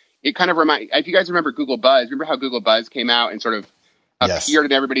like it kind of if you guys remember Google Buzz, remember how Google Buzz came out and sort of appeared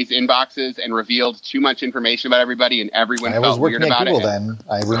in everybody's inboxes and revealed too much information about everybody, and everyone felt weird about Google it. Then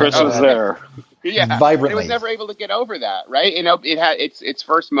I remember Chris was there. Yeah, vibrantly. it was never able to get over that, right? You know, it had its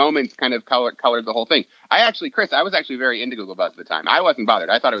first moments kind of colored the whole thing. Chris, I was actually very into Google Buzz at the time. I wasn't bothered.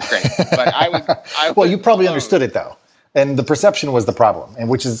 I thought it was great, but I was well, you probably understood it though, and the perception was the problem, and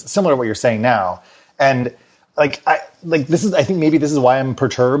which is similar to what you're saying now. And I think maybe this is why I'm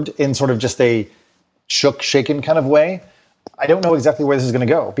perturbed in sort of just a shaken kind of way. I don't know exactly where this is going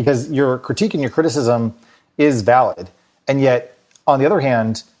to go, because your critique and your criticism is valid, and yet on the other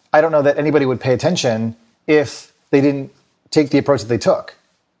hand, I don't know that anybody would pay attention if they didn't take the approach that they took,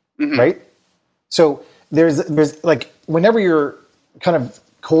 right? So there's like, whenever you're kind of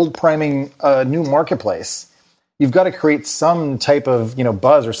cold priming a new marketplace, you've got to create some type of,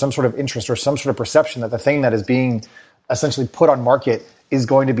 buzz or some sort of interest or some sort of perception that the thing that is being essentially put on market is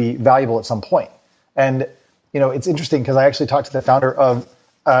going to be valuable at some point. And, it's interesting because I actually talked to the founder of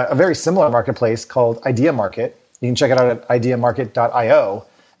a very similar marketplace called Idea Market. You can check it out at ideamarket.io.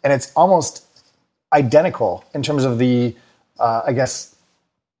 And it's almost identical in terms of the,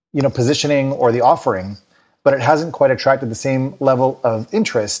 positioning or the offering, but it hasn't quite attracted the same level of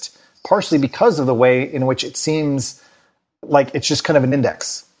interest, partially because of the way in which it seems like it's just kind of an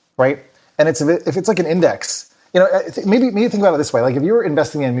index, right? And if it's like an index, maybe think about it this way. Like if you were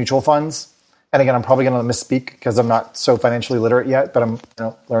investing in mutual funds, and again, I'm probably going to misspeak because I'm not so financially literate yet, but I'm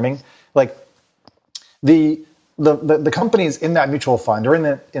learning. Like the companies in that mutual fund, or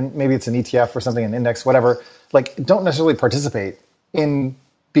in maybe it's an ETF or something, an index, whatever, like don't necessarily participate in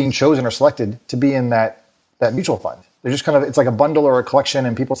being chosen or selected to be in that mutual fund. They're just kind of, it's like a bundle or a collection,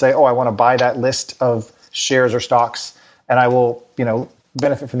 and people say, oh, I want to buy that list of shares or stocks, and I will,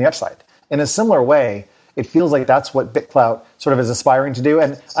 benefit from the upside. In a similar way, it feels like that's what BitClout sort of is aspiring to do.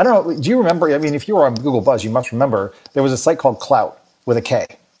 And I don't know, do you remember, I mean, if you were on Google Buzz, you must remember, there was a site called Clout with a K.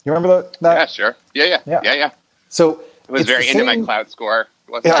 You remember that? Yeah, sure. Yeah. So it was very into my Clout score.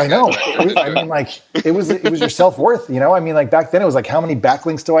 Yeah, I know. I mean, like, it was your self-worth, I mean, like, back then it was like, how many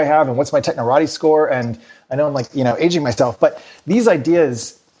backlinks do I have, and what's my Technorati score? And I know I'm like, aging myself, but these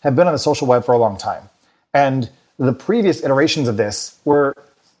ideas have been on the social web for a long time. And the previous iterations of this were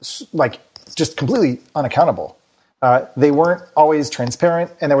like just completely unaccountable. They weren't always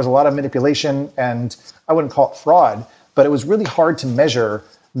transparent, and there was a lot of manipulation, and I wouldn't call it fraud, but it was really hard to measure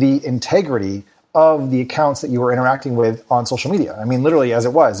the integrity of the accounts that you were interacting with on social media. I mean, literally as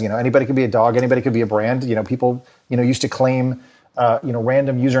it was, anybody could be a dog, anybody could be a brand. People, used to claim,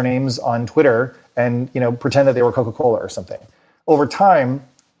 random usernames on Twitter and, pretend that they were Coca-Cola or something. Over time,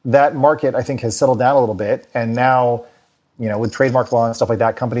 that market, I think, has settled down a little bit. And now, with trademark law and stuff like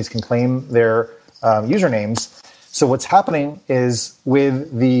that, companies can claim their usernames. So what's happening is,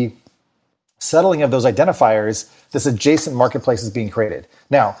 with the settling of those identifiers, this adjacent marketplace is being created.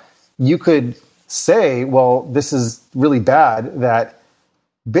 Now, you could say, well, this is really bad that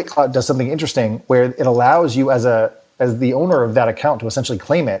BitClout does something interesting where it allows you as the owner of that account to essentially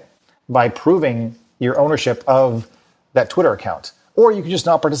claim it by proving your ownership of that Twitter account. Or you can just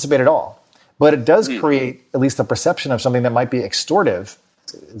not participate at all. But it does create at least a perception of something that might be extortive.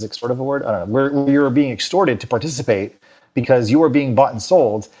 Is extortive a word? I don't know. Where you're being extorted to participate because you are being bought and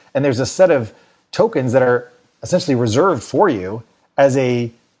sold, and there's a set of tokens that are essentially reserved for you as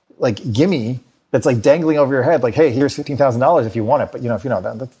a gimme that's like dangling over your head, like, hey, here's $15,000 if you want it, but if you know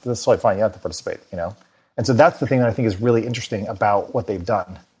that's totally fine. You have to participate, And so that's the thing that I think is really interesting about what they've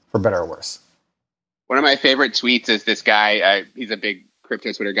done, for better or worse. One of my favorite tweets is this guy. He's a big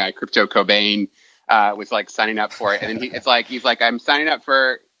crypto Twitter guy. Crypto Cobain was like signing up for it, and then he's like, I'm signing up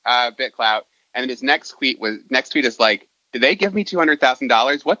for BitClout, and then his next tweet is like, did they give me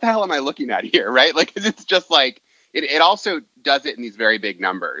 $200,000? What the hell am I looking at here, right? Like, it's just like it also does it in these very big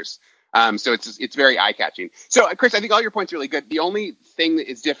numbers. So it's very eye-catching. So, Chris, I think all your points are really good. The only thing that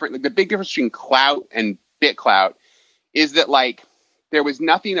is different, like the big difference between Clout and BitClout, is that like there was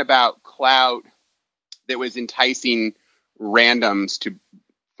nothing about Clout that was enticing randoms to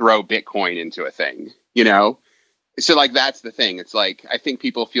throw Bitcoin into a thing, So like that's the thing. It's like I think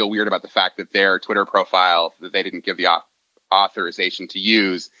people feel weird about the fact that their Twitter profile that they didn't give the authorization to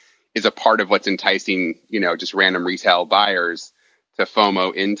use is a part of what's enticing, just random retail buyers to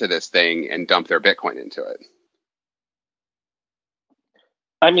FOMO into this thing and dump their Bitcoin into it.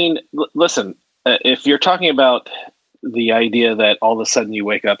 I mean, listen, if you're talking about the idea that all of a sudden you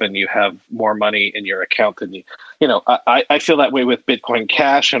wake up and you have more money in your account than I feel that way with Bitcoin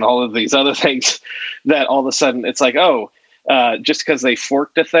Cash and all of these other things, that all of a sudden it's like, just because they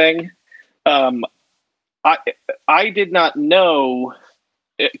forked a thing. I did not know.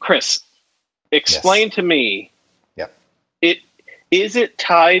 Chris, explain to me. Yeah. is it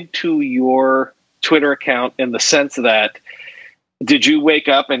tied to your Twitter account in the sense that did you wake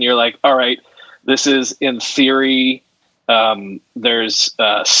up and you're like, all right, this is in theory, there's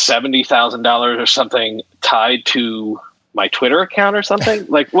 $70,000 or something tied to my Twitter account or something?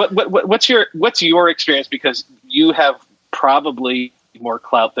 Like what's your experience? Because you have probably more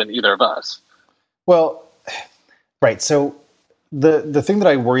clout than either of us. Well, right. So the thing that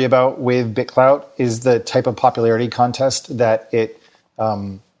I worry about with BitClout is the type of popularity contest that it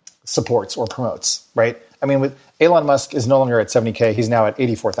supports or promotes, right? I mean, with Elon Musk is no longer at 70K. He's now at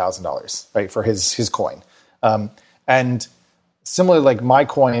 $84,000, right, for his coin. And similarly, like my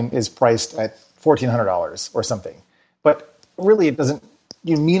coin is priced at $1,400 or something. But really, it doesn't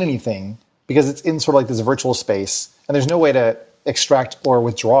mean anything because it's in sort of like this virtual space, and there's no way to extract or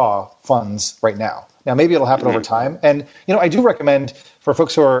withdraw funds right now. Now, maybe it'll happen over time. And, I do recommend for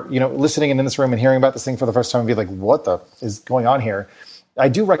folks who are, listening in this room and hearing about this thing for the first time and be like, what the is going on here? I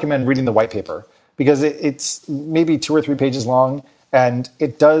do recommend reading the white paper because it's maybe 2 or 3 pages long, and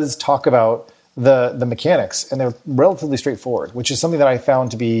it does talk about the mechanics, and they're relatively straightforward, which is something that I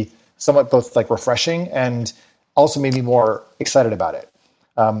found to be somewhat both like refreshing and also made me more excited about it.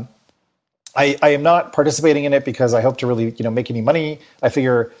 I am not participating in it because I hope to really, make any money. I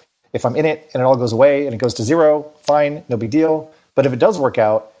figure if I'm in it and it all goes away and it goes to zero, fine, no big deal. But if it does work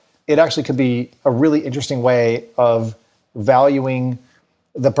out, it actually could be a really interesting way of valuing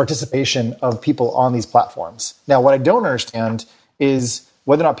the participation of people on these platforms. Now, what I don't understand is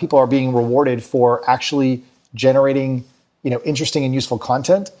whether or not people are being rewarded for actually generating, interesting and useful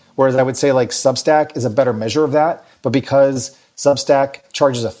content. Whereas I would say like Substack is a better measure of that. But because Substack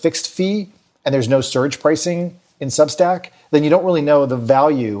charges a fixed fee and there's no surge pricing in Substack, then you don't really know the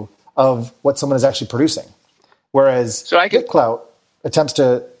value of what someone is actually producing. Whereas BitClout attempts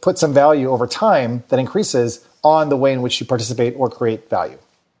to put some value over time that increases on the way in which you participate or create value.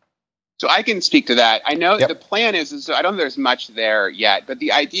 So I can speak to that. I know the plan is, so I don't think there's much there yet, but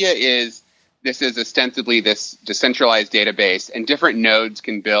the idea is this is ostensibly this decentralized database, and different nodes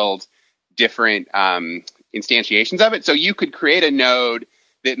can build different instantiations of it. So you could create a node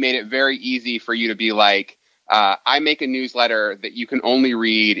that made it very easy for you to be like, I make a newsletter that you can only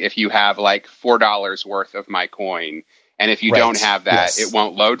read if you have like $4 worth of my coin. And if you don't have that, it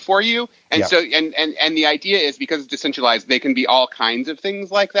won't load for you. And so, and the idea is because it's decentralized, they can be all kinds of things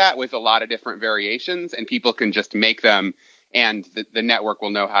like that with a lot of different variations, and people can just make them, and the network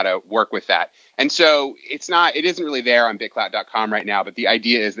will know how to work with that. And so it isn't really there on bitclout.com right now, but the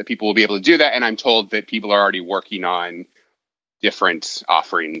idea is that people will be able to do that. And I'm told that people are already working on different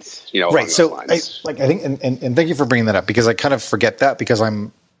offerings, right. So I think, and thank you for bringing that up, because I kind of forget that because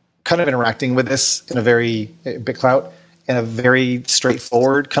I'm kind of interacting with this in a very BitClout in a very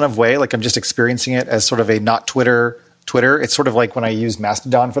straightforward kind of way. Like I'm just experiencing it as sort of a not Twitter. It's sort of like when I used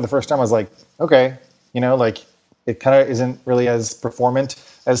Mastodon for the first time, I was like, okay, like it kind of isn't really as performant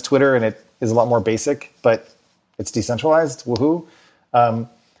as Twitter, and it is a lot more basic, but it's decentralized. Woohoo.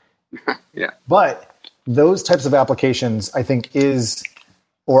 But those types of applications, I think, is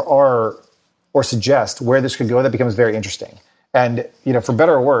or suggest where this could go. That becomes very interesting. And, for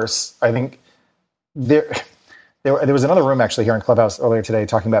better or worse, I think there was another room actually here in Clubhouse earlier today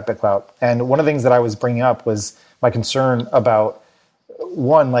talking about BitClout. And one of the things that I was bringing up was my concern about,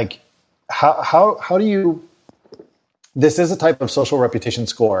 one, like how do you, this is a type of social reputation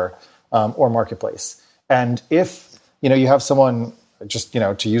score or marketplace. And if, you have someone just,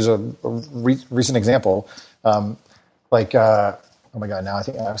 to use a recent example, oh my God, now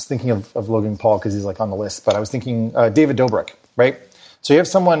I was thinking of Logan Paul because he's like on the list, but I was thinking David Dobrik, right? So you have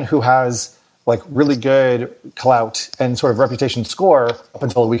someone who has like really good clout and sort of reputation score up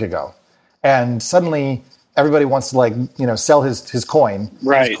until a week ago. And suddenly everybody wants to sell his coin.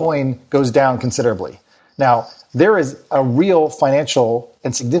 Right. His coin goes down considerably. Now, there is a real financial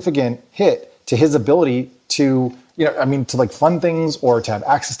and significant hit to his ability to, to fund things or to have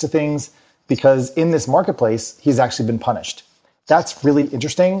access to things, because in this marketplace, he's actually been punished. That's really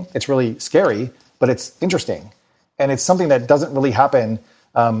interesting. It's really scary, but it's interesting. And it's something that doesn't really happen.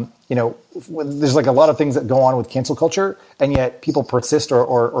 There's like a lot of things that go on with cancel culture, and yet people persist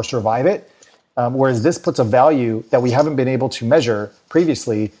or survive it. Whereas this puts a value that we haven't been able to measure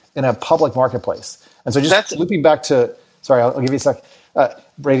previously in a public marketplace. And so just looping back to, sorry, I'll give you a sec,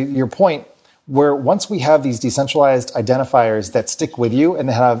 Brady, your point, where once we have these decentralized identifiers that stick with you and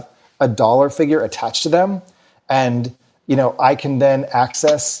have a dollar figure attached to them, and I can then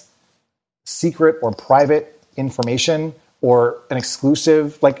access secret or private information or an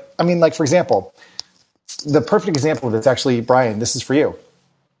exclusive, for example, the perfect example of this, actually, Brian, this is for you.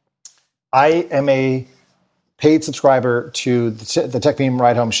 I am a paid subscriber to the Techmeme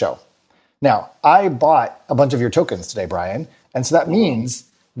Ride Home show. Now, I bought a bunch of your tokens today, Brian, and so that means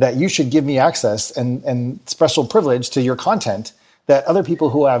that you should give me access and special privilege to your content that other people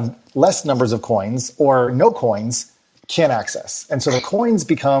who have less numbers of coins or no coins can't access. And so the coins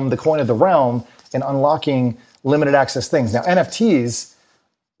become the coin of the realm in unlocking limited access things. Now, NFTs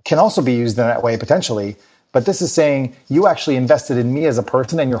can also be used in that way potentially, but this is saying you actually invested in me as a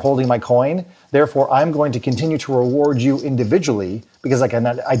person and you're holding my coin. Therefore, I'm going to continue to reward you individually because I can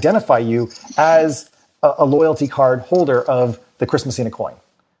identify you as a loyalty card holder of the Christmasina coin.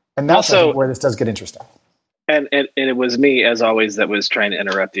 And that's also where this does get interesting. And it was me, as always, that was trying to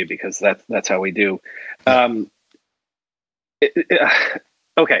interrupt you because that's how we do.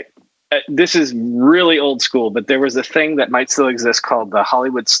 Okay. This is really old school, but there was a thing that might still exist called the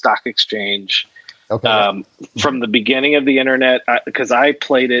Hollywood Stock Exchange. Okay. From the beginning of the internet, because I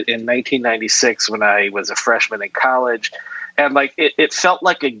played it in 1996 when I was a freshman in college. And like it felt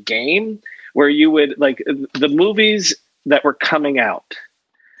like a game where you would like the movies that were coming out.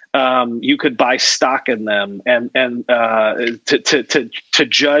 You could buy stock in them and to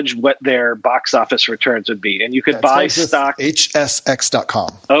judge what their box office returns would be. And you could buy stock.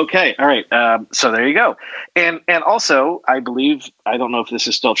 HSX.com. Okay. All right. So there you go. And also, I believe, I don't know if this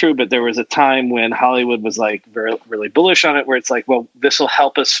is still true, but there was a time when Hollywood was like really bullish on it, where it's like, well, this will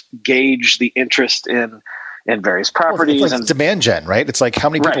help us gauge the interest in various properties. Well, it's like demand gen, right? It's like how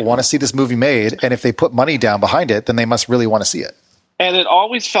many people want to see this movie made, and if they put money down behind it, then they must really want to see it. And it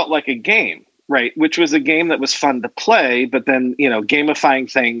always felt like a game, right? Which was a game that was fun to play, but then,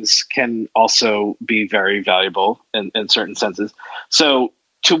 gamifying things can also be very valuable in certain senses. So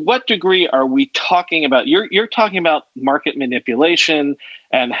to what degree are we talking about, you're talking about market manipulation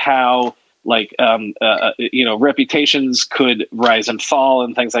and how reputations could rise and fall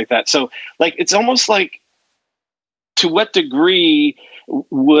and things like that. So like, it's almost like, to what degree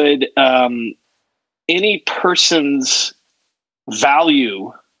would any person's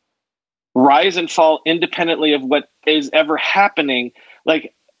value rise and fall independently of what is ever happening?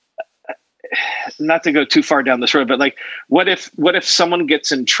 Like, not to go too far down this road, but like, what if someone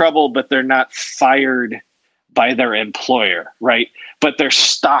gets in trouble, but they're not fired by their employer, right? But their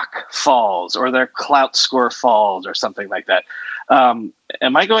stock falls or their clout score falls or something like that.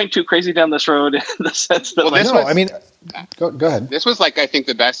 Am I going too crazy down this road in the sense that? Well, go ahead. This was like, I think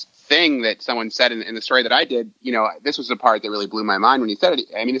the best thing that someone said in the story that I did. This was the part that really blew my mind when he said it.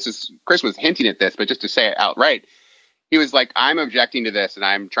 I mean, Chris was hinting at this, but just to say it outright, he was like, I'm objecting to this and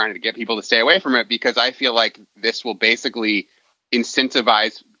I'm trying to get people to stay away from it because I feel like this will basically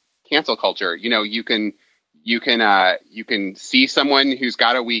incentivize cancel culture. You can see someone who's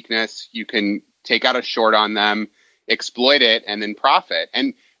got a weakness, you can take out a short on them, exploit it, and then profit.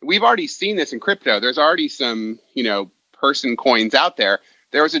 And we've already seen this in crypto. There's already some, person coins out there.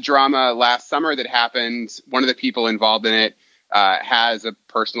 There was a drama last summer that happened. One of the people involved in it has a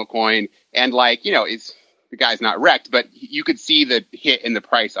personal coin, and the guy's not wrecked, but you could see the hit in the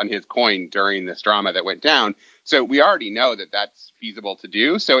price on his coin during this drama that went down. So we already know that that's feasible to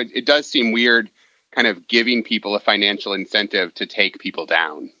do. So it does seem weird kind of giving people a financial incentive to take people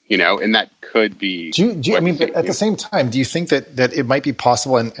down, and that could be. But at the same time, do you think that it might be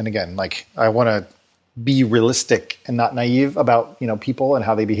possible? And again, like I want to be realistic and not naive about, people and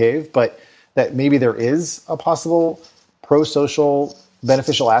how they behave, but that maybe there is a possible pro-social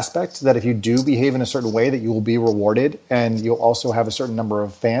beneficial aspect that if you do behave in a certain way that you will be rewarded and you'll also have a certain number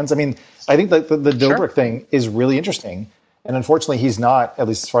of fans. I mean, I think that the Dobrik thing is really interesting. And unfortunately, he's not, at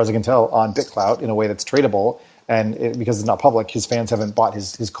least as far as I can tell, on BitClout in a way that's tradable. And because it's not public, his fans haven't bought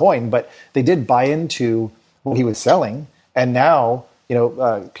his coin. But they did buy into what he was selling. And now,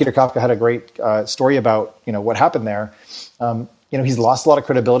 Peter Kafka had a great story about, what happened there. He's lost a lot of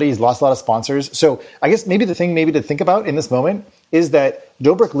credibility. He's lost a lot of sponsors. So I guess maybe the thing to think about in this moment is that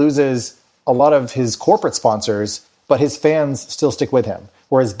Dobrik loses a lot of his corporate sponsors, but his fans still stick with him.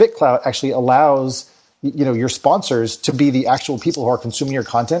 Whereas BitClout actually allows your sponsors to be the actual people who are consuming your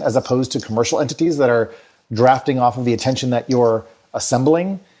content as opposed to commercial entities that are drafting off of the attention that you're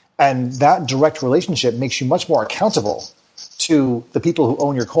assembling. And that direct relationship makes you much more accountable to the people who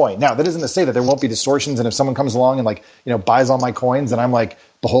own your coin. Now, that isn't to say that there won't be distortions. And if someone comes along and buys all my coins and I'm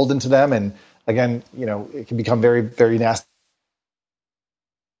beholden to them. And again, it can become very, very nasty.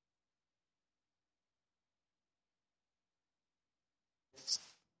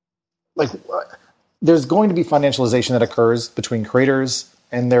 There's going to be financialization that occurs between creators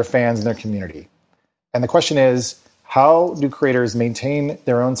and their fans and their community. And the question is, how do creators maintain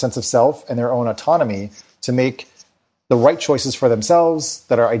their own sense of self and their own autonomy to make the right choices for themselves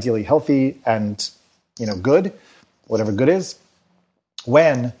that are ideally healthy and, good, whatever good is,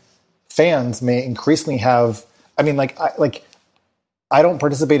 when fans may increasingly have, I don't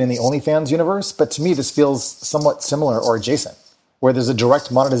participate in the OnlyFans universe, but to me, this feels somewhat similar or adjacent, where there's a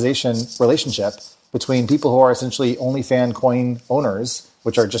direct monetization relationship between people who are essentially OnlyFan coin owners,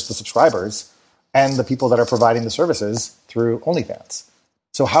 which are just the subscribers, and the people that are providing the services through OnlyFans.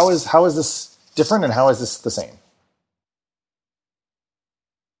 So how is this different, and how is this the same?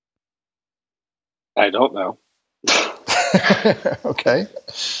 I don't know. Okay.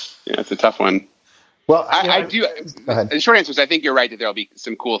 Yeah, it's a tough one. Well, I do. The short answer is I think you're right that there'll be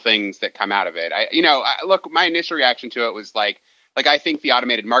some cool things that come out of it. Look, my initial reaction to it was like I think the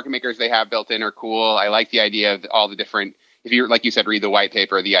automated market makers they have built in are cool. I like the idea of all the different, if you, like you said, read the white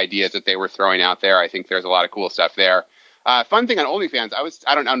paper, the ideas that they were throwing out there. I think there's a lot of cool stuff there. Fun thing on OnlyFans,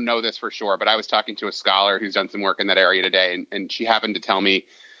 I don't know this for sure, but I was talking to a scholar who's done some work in that area today, and she happened to tell me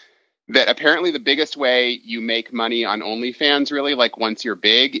that apparently the biggest way you make money on OnlyFans, really, like once you're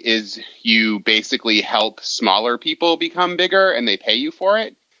big, is you basically help smaller people become bigger and they pay you for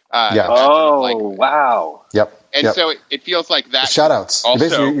it. Yeah. Wow. Yep. And so it feels like that. Shout outs.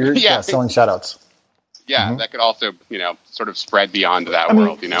 Also, you're selling shout outs. Yeah, that could also, sort of spread beyond that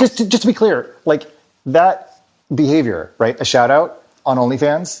world, Just to be clear, like that behavior, right? A shout out on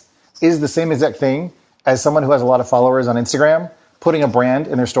OnlyFans is the same exact thing as someone who has a lot of followers on Instagram putting a brand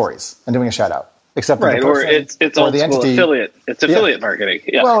in their stories and doing a shout out. Except for right, or it's old school entity, affiliate. It's affiliate marketing.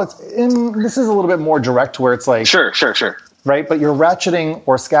 Yeah. Well, this is a little bit more direct, where it's like sure. Right, but you're ratcheting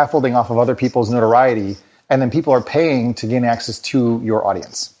or scaffolding off of other people's notoriety, and then people are paying to gain access to your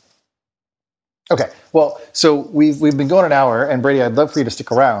audience. Okay, well, so we've been going an hour, and Brady, I'd love for you to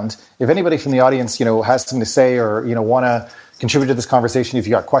stick around. If anybody from the audience, has something to say or want to contribute to this conversation, if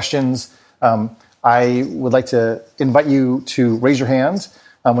you got questions, I would like to invite you to raise your hand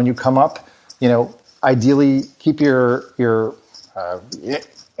when you come up. Ideally, keep your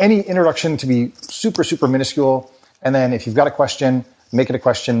any introduction to be super, super minuscule. And then if you've got a question, make it a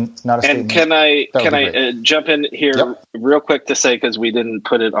question, not a statement. And can I jump in here real quick to say, because we didn't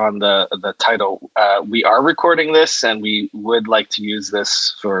put it on the title, we are recording this and we would like to use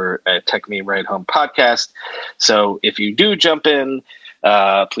this for a Tech Meme Ride Home podcast. So if you do jump in,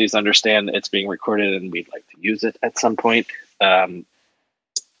 please understand it's being recorded and we'd like to use it at some point.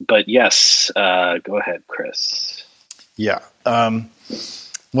 But yes, go ahead, Chris. Yeah.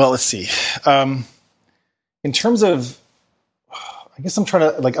 Well, let's see. In terms of, I guess I'm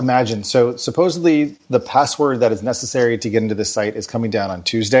trying to imagine. So supposedly the password that is necessary to get into this site is coming down on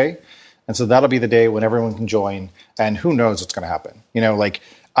Tuesday. And so that'll be the day when everyone can join, and who knows what's going to happen.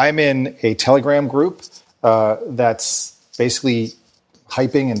 I'm in a Telegram group that's basically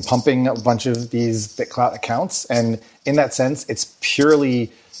hyping and pumping a bunch of these BitClout accounts. And in that sense, it's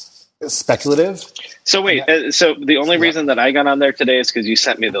purely speculative. So wait, so the only reason that I got on there today is because you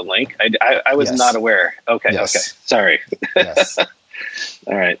sent me the link. I was not aware. Okay. Yes. Okay. Sorry. Yes.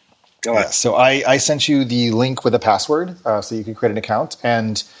 All right. Go on. So I sent you the link with a password so you can create an account.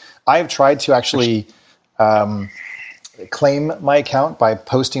 And I have tried to actually claim my account by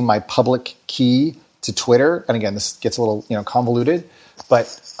posting my public key to Twitter. And again, this gets a little convoluted,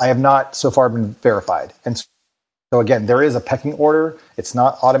 but I have not so far been verified. And so again, there is a pecking order. It's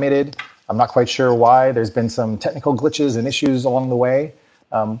not automated. I'm not quite sure why. There's been some technical glitches and issues along the way,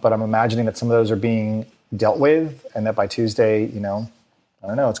 but I'm imagining that some of those are being dealt with, and that by Tuesday, I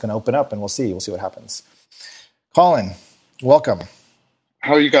don't know, it's going to open up, and we'll see. We'll see what happens. Colin, welcome.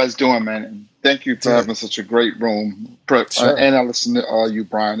 How are you guys doing, man? Thank you for having such a great room. Sure. And I listen to you,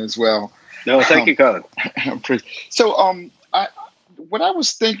 Brian, as well. No, thank you, Colin. So, what I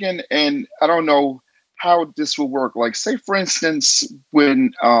was thinking, and I don't know how this will work. Like, say, for instance,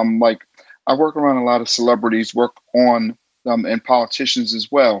 when I work around a lot of celebrities, work on and politicians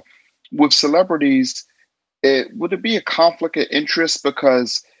as well. With celebrities, would it be a conflict of interest,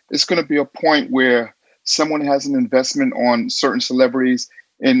 because it's going to be a point where someone has an investment on certain celebrities,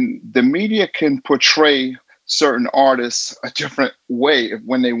 and the media can portray certain artists a different way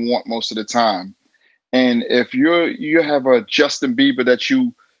when they want most of the time. And if you have a Justin Bieber that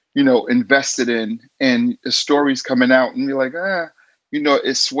you invested in, and the story's coming out, and you're like,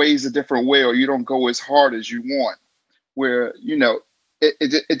 it sways a different way, or you don't go as hard as you want, where,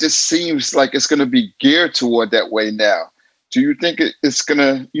 it just seems like it's going to be geared toward that way now. Do you think it's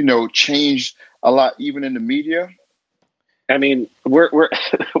going to, change a lot, even in the media? I mean,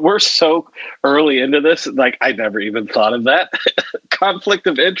 we're so early into this. Like, I never even thought of that conflict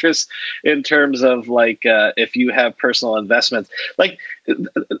of interest in terms of if you have personal investments.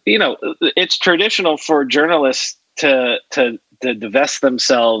 It's traditional for journalists to to divest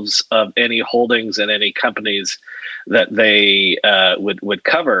themselves of any holdings in any companies that they would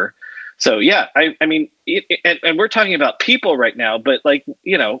cover. So yeah, I mean, and we're talking about people right now, but like,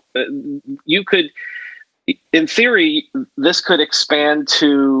 you could, in theory, this could expand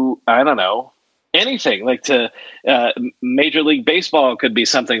to, I don't know, anything, like to Major League Baseball could be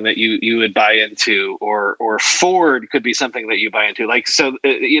something that you would buy into, or Ford could be something that you buy into. Like, so,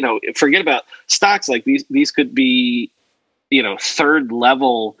 forget about stocks. Like these could be, third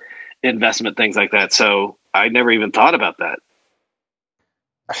level investment things like that. So I never even thought about that.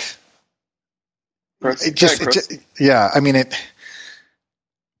 I mean,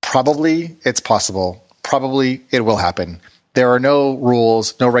 it's possible. Probably it will happen. There are no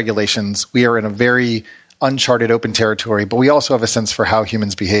rules, no regulations. We are in a very uncharted open territory, but we also have a sense for how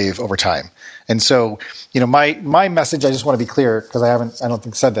humans behave over time. And so, my message, I just want to be clear, because I don't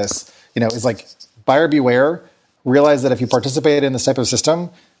think said this, is like, buyer beware. Realize that if you participate in this type of system,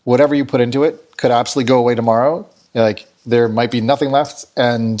 whatever you put into it could absolutely go away tomorrow. Like, there might be nothing left,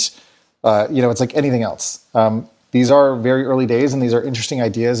 and it's like anything else. These are very early days, and these are interesting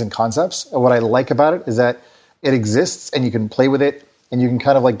ideas and concepts. And what I like about it is that it exists, and you can play with it, and you can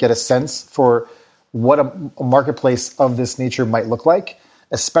kind of like get a sense for what a marketplace of this nature might look like,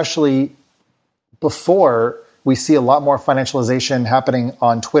 especially before we see a lot more financialization happening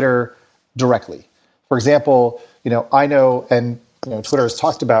on Twitter directly. For example, I know, and Twitter has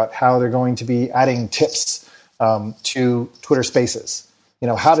talked about how they're going to be adding tips to Twitter Spaces.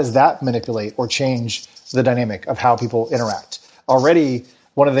 How does that manipulate or change the dynamic of how people interact? Already,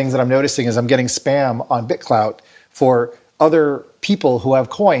 one of the things that I'm noticing is I'm getting spam on BitClout for other people who have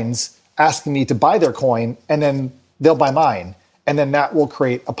coins asking me to buy their coin, and then they'll buy mine. And then that will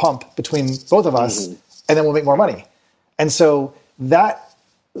create a pump between both of us, and then we'll make more money. And so that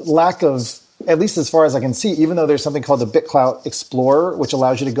lack of, at least as far as I can see, even though there's something called the BitClout Explorer, which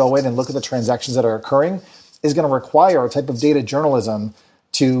allows you to go in and look at the transactions that are occurring, is going to require a type of data journalism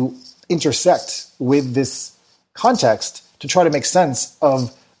to intersect with this context to try to make sense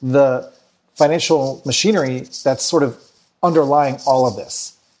of the financial machinery that's sort of underlying all of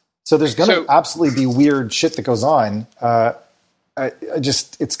this. So there's going to absolutely be weird shit that goes on.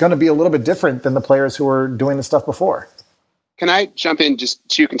 It's going to be a little bit different than the players who were doing the stuff before. Can I jump in just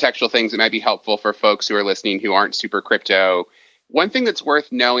two contextual things that might be helpful for folks who are listening who aren't super crypto? One thing that's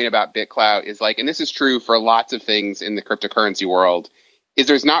worth knowing about BitClout is like, and this is true for lots of things in the cryptocurrency world, is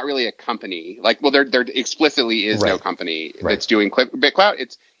there's not really a company. Like, well, there explicitly is no company that's doing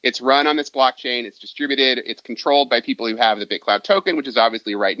BitClout. It's run on this blockchain. It's distributed. It's controlled by people who have the BitClout token, which is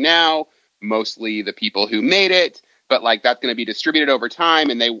obviously right now mostly the people who made it. But like, that's going to be distributed over time,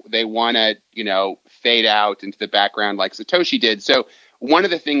 and they want to fade out into the background like Satoshi did. So one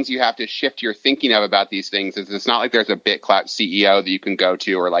of the things you have to shift your thinking of about these things is it's not like there's a BitClout CEO that you can go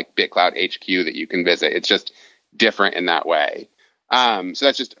to, or like BitClout HQ that you can visit. It's just different in that way. So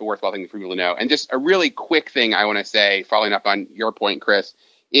that's just a worthwhile thing for people to know. And just a really quick thing I want to say, following up on your point, Chris,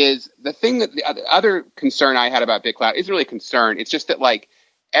 is the thing that the other concern I had about BitClout isn't really a concern. It's just that like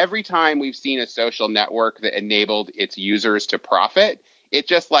every time we've seen a social network that enabled its users to profit, it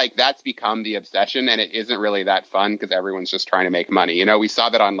just like that's become the obsession, and it isn't really that fun because everyone's just trying to make money. We saw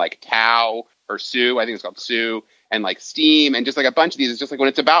that on like Tau or Sue, I think it's called Sue, and like Steam, and just like a bunch of these. It's just like when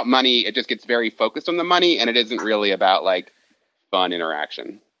it's about money, it just gets very focused on the money, and it isn't really about like fun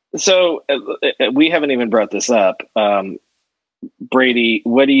interaction. So we haven't even brought this up. Brady,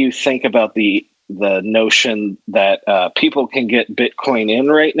 what do you think about the notion that people can get Bitcoin in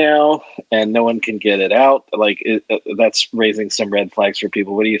right now and no one can get it out? Like that's raising some red flags for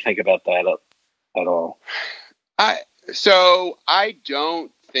people. What do you think about that at all? So I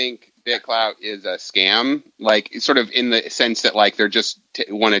don't think BitClout is a scam, like sort of in the sense that like they're just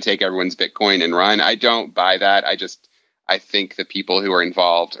want to take everyone's Bitcoin and run. I don't buy that. I think the people who are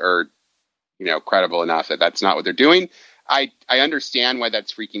involved are, credible enough that that's not what they're doing. I understand why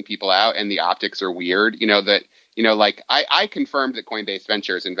that's freaking people out, and the optics are weird. I confirmed that Coinbase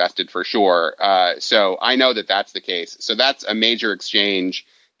Ventures invested for sure. So I know that that's the case. So that's a major exchange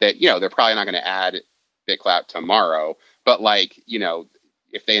that, they're probably not going to add BitClout tomorrow. But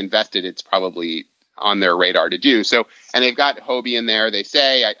if they invested, it's probably on their radar to do. So, and they've got Huobi in there. They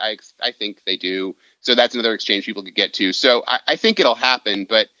say, I think they do. So that's another exchange people could get to. So I think it'll happen,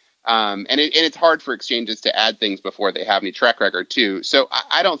 but and it's hard for exchanges to add things before they have any track record too. So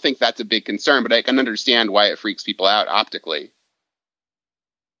I don't think that's a big concern, but I can understand why it freaks people out optically.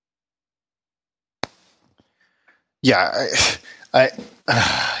 Yeah,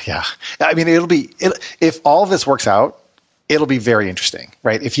 yeah. I mean, if all of this works out, it'll be very interesting,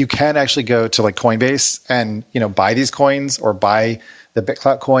 right? If you can actually go to like Coinbase and, buy these coins or buy the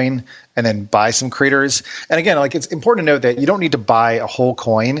BitClout coin and then buy some creators. And again, like it's important to note that you don't need to buy a whole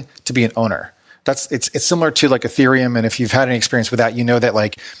coin to be an owner. It's similar to like Ethereum. And if you've had any experience with that, you know that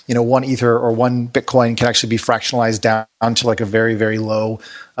like, one Ether or one Bitcoin can actually be fractionalized down to like a very, very low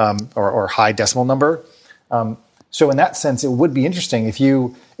or high decimal number. So in that sense, it would be interesting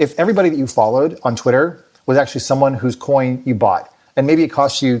if everybody that you followed on Twitter was actually someone whose coin you bought, and maybe it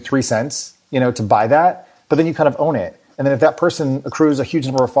cost you 3 cents, to buy that, but then you kind of own it. And then if that person accrues a huge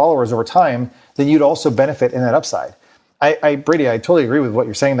number of followers over time, then you'd also benefit in that upside. Brady, I totally agree with what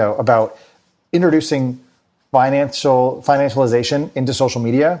you're saying though about introducing financialization into social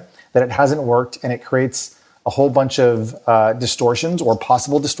media, that it hasn't worked and it creates a whole bunch of distortions or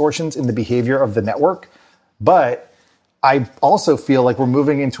possible distortions in the behavior of the network. But I also feel like we're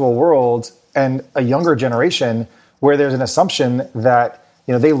moving into a world and a younger generation where there's an assumption that,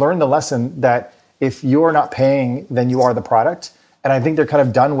 they learn the lesson that if you're not paying, then you are the product. And I think they're kind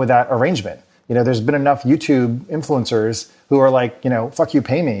of done with that arrangement. There's been enough YouTube influencers who are like, fuck you,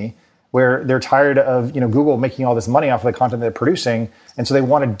 pay me, where they're tired of, Google making all this money off of the content they're producing. And so they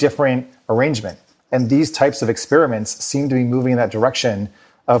want a different arrangement. And these types of experiments seem to be moving in that direction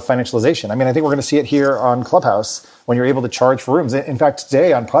of financialization. I mean, I think we're going to see it here on Clubhouse when you're able to charge for rooms. In fact,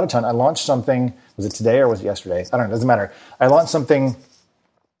 today on Podaton, I launched something. Was it today or was it yesterday? I don't know. It doesn't matter. I launched something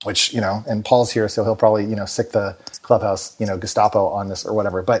which, and Paul's here, so he'll probably, sick the Clubhouse, Gestapo on this or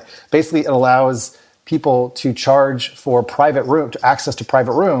whatever. But basically it allows people to charge for access to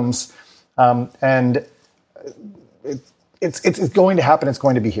private rooms. And it's going to happen. It's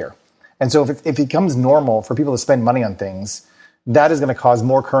going to be here. And so if it becomes normal for people to spend money on things, that is going to cause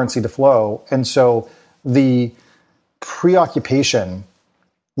more currency to flow. And so the preoccupation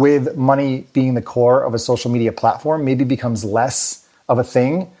with money being the core of a social media platform maybe becomes less of a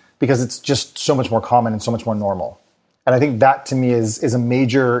thing because it's just so much more common and so much more normal. And I think that to me is a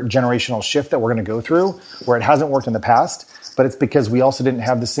major generational shift that we're going to go through where it hasn't worked in the past, but it's because we also didn't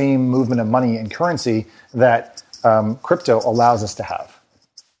have the same movement of money and currency that crypto allows us to have.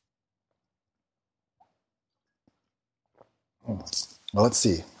 Well, let's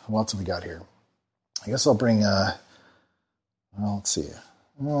see. What else have we got here? I guess I'll bring, let's see.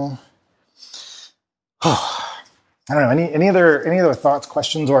 Well, I don't know. Any other thoughts,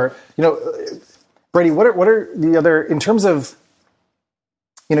 questions, or, Brady, what are the other, in terms of,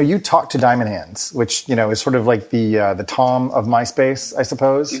 you talk to Diamond Hands, which, is sort of like the Tom of MySpace, I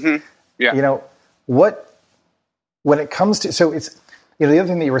suppose. Mm-hmm. Yeah. When it comes to, so it's, the other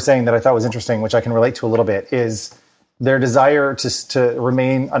thing that you were saying that I thought was interesting, which I can relate to a little bit, is their desire to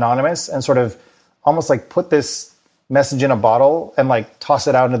remain anonymous and sort of almost like put this message in a bottle and like toss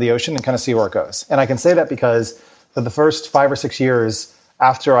it out into the ocean and kind of see where it goes. And I can say that because for the first 5 or 6 years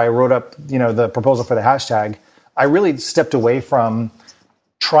after I wrote up, the proposal for the hashtag, I really stepped away from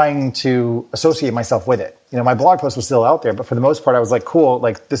trying to associate myself with it. My blog post was still out there, but for the most part, I was like, cool,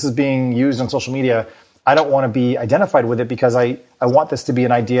 like this is being used on social media. I don't want to be identified with it because I want this to be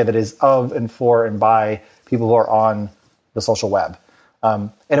an idea that is of and for and by people who are on the social web.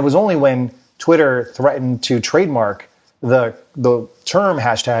 And it was only when Twitter threatened to trademark the term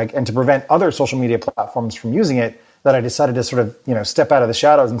hashtag and to prevent other social media platforms from using it that I decided to sort of, step out of the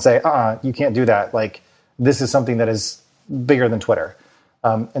shadows and say, you can't do that. Like, this is something that is bigger than Twitter.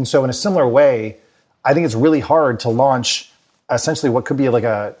 And so in a similar way, I think it's really hard to launch essentially what could be like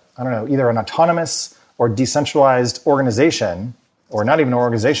either an autonomous or decentralized organization, or not even an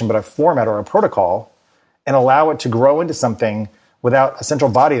organization, but a format or a protocol, and allow it to grow into something without a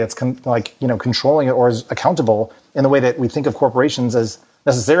central body that's controlling it or is accountable in the way that we think of corporations as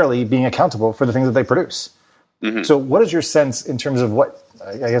necessarily being accountable for the things that they produce. Mm-hmm. So what is your sense in terms of what,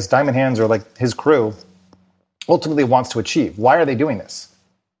 I guess, Diamond Hands or like his crew ultimately wants to achieve? Why are they doing this?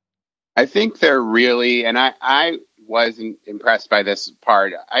 I think they're really, and I wasn't impressed by this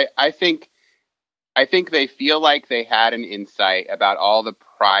part. I think they feel like they had an insight about all the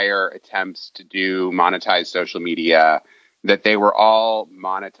prior attempts to monetize social media, that they were all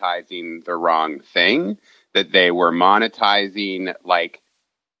monetizing the wrong thing, that they were monetizing like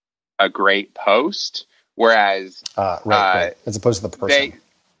a great post, whereas right. As opposed to the person.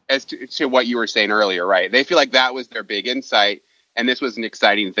 As to what you were saying earlier, right? They feel like that was their big insight, and this was an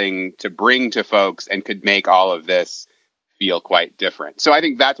exciting thing to bring to folks and could make all of this feel quite different. So I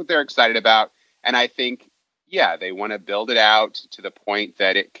think that's what they're excited about. And I think, they want to build it out to the point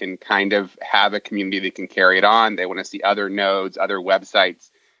that it can kind of have a community that can carry it on. They want to see other nodes, other websites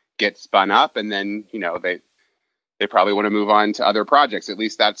get spun up. And then, they they probably want to move on to other projects. At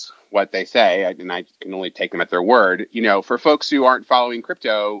least that's what they say. And I can only take them at their word. For folks who aren't following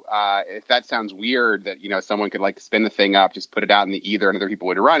crypto, if that sounds weird that, someone could like spin the thing up, just put it out in the ether and other people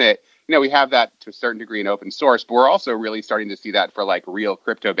would run it. We have that to a certain degree in open source, but we're also really starting to see that for like real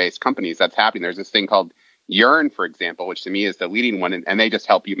crypto-based companies. That's happening. There's this thing called Yearn, for example, which to me is the leading one, and they just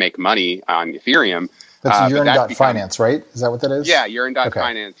help you make money on Ethereum. That's Yearn.finance, right? Is that what that is? Yeah,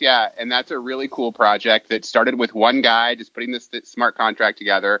 Yearn.finance. Okay. Yeah, and that's a really cool project that started with one guy just putting this smart contract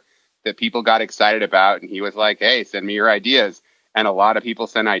together that people got excited about, and he was like, hey, send me your ideas. And a lot of people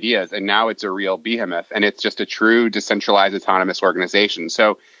send ideas, and now it's a real behemoth, and it's just a true decentralized autonomous organization.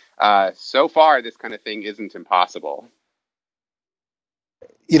 So far, this kind of thing isn't impossible.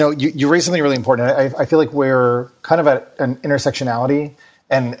 You raised something really important. I feel like we're kind of at an intersectionality,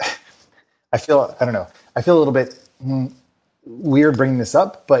 and I feel a little bit weird bringing this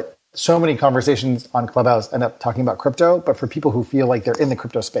up, but so many conversations on Clubhouse end up talking about crypto, but for people who feel like they're in the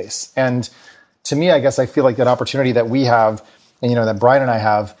crypto space. And to me, I guess I feel like that opportunity that we have, and that Brian and I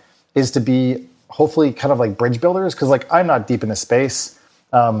have, is to be hopefully kind of like bridge builders, because like I'm not deep in the space.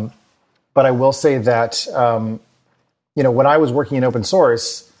 But I will say that, when I was working in open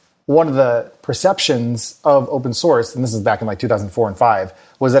source, one of the perceptions of open source, and this is back in like 2004 and 5,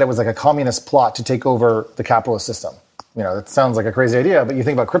 was that it was like a communist plot to take over the capitalist system. That sounds like a crazy idea, but you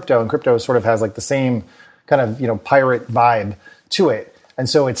think about crypto, and crypto sort of has like the same kind of, pirate vibe to it. And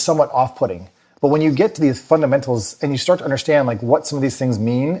so it's somewhat off-putting. But when you get to these fundamentals and you start to understand like what some of these things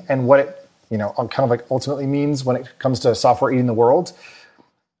mean and what it, kind of like ultimately means when it comes to software eating the world,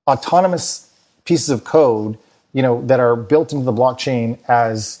 autonomous pieces of code, that are built into the blockchain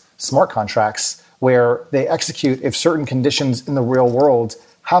as smart contracts where they execute if certain conditions in the real world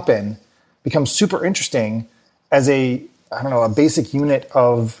happen, becomes super interesting as a basic unit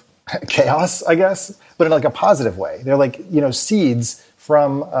of chaos, I guess, but in like a positive way. They're like, seeds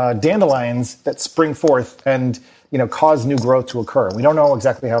from dandelions that spring forth and, cause new growth to occur. We don't know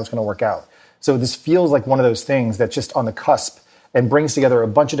exactly how it's going to work out. So this feels like one of those things that's just on the cusp and brings together a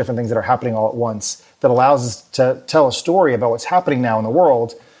bunch of different things that are happening all at once that allows us to tell a story about what's happening now in the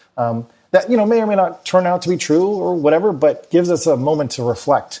world that, may or may not turn out to be true or whatever, but gives us a moment to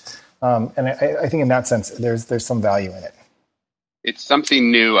reflect. And I think in that sense, there's some value in it. It's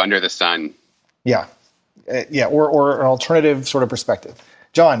something new under the sun. Yeah. Or an alternative sort of perspective.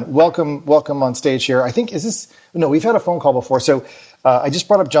 John, welcome on stage here. I think, we've had a phone call before. So I just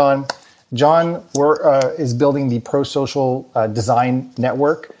brought up John. John is building the pro-social design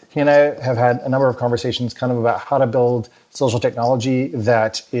network. He and I have had a number of conversations kind of about how to build social technology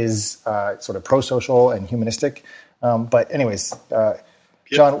that is sort of pro-social and humanistic. But anyways,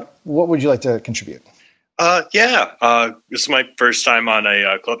 John, what would you like to contribute? This is my first time on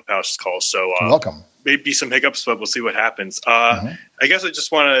a Clubhouse call, so welcome. Maybe some hiccups, but we'll see what happens. I guess I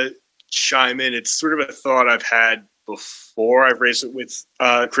just want to chime in. It's sort of a thought I've had before. I've raised it with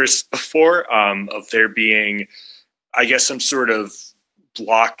Chris before, of there being, I guess, some sort of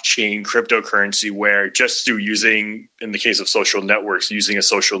blockchain cryptocurrency where just through using, in the case of social networks, using a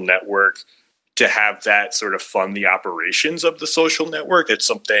social network to have that sort of fund the operations of the social network. It's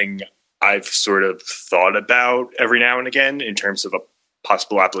something I've sort of thought about every now and again in terms of a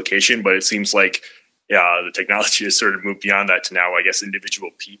possible application, but it seems like the technology has sort of moved beyond that to now, I guess,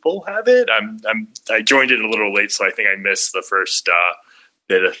 individual people have it. I joined in a little late, so I think I missed the first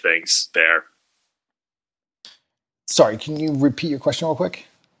bit of things there. Sorry, can you repeat your question real quick?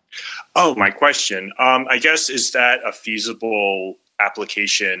 Oh, my question. I guess, is that a feasible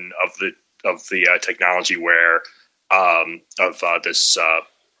application of the technology where this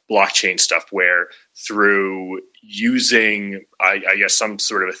blockchain stuff, where through using, I guess, some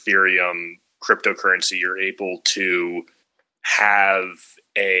sort of Ethereum cryptocurrency, you're able to have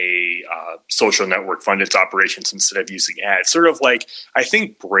a social network fund its operations instead of using ads? Sort of like, I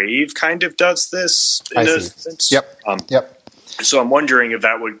think Brave kind of does this in a sense. Yep. So I'm wondering if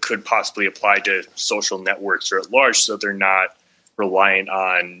that could possibly apply to social networks or at large, so they're not reliant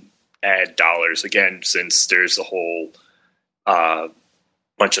on ad dollars. Again, since there's a whole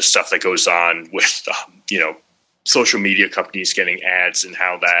bunch of stuff that goes on with social media companies getting ads and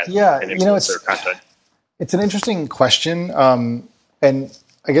how that can influence their content. It's an interesting question, and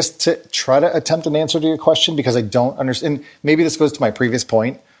I guess to try to attempt an answer to your question, because I don't understand. Maybe this goes to my previous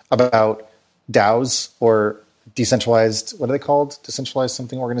point about DAOs or decentralized. What are they called? Decentralized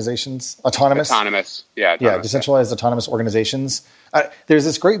something organizations? Autonomous. Yeah. Decentralized autonomous organizations. There's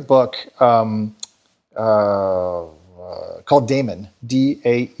this great book called Daemon,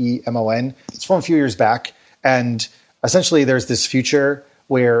 Daemon. It's from a few years back, and essentially there's this future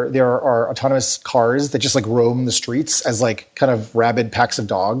where there are autonomous cars that just like roam the streets as like kind of rabid packs of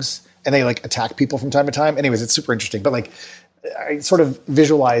dogs, and they like attack people from time to time. Anyways, it's super interesting. But like, I sort of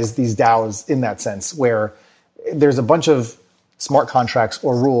visualize these DAOs in that sense, where there's a bunch of smart contracts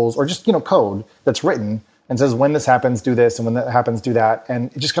or rules or just, code that's written and says, when this happens, do this, and when that happens, do that.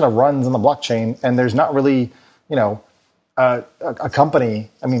 And it just kind of runs on the blockchain. And there's not really, a company.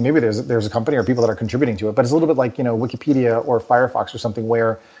 I mean, maybe there's a company or people that are contributing to it, but it's a little bit like, Wikipedia or Firefox or something,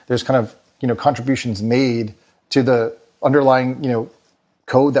 where there's kind of, contributions made to the underlying,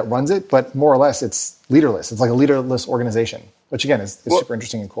 code that runs it, but more or less it's leaderless. It's like a leaderless organization, which again is super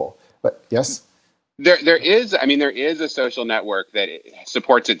interesting and cool. But yes? There is a social network that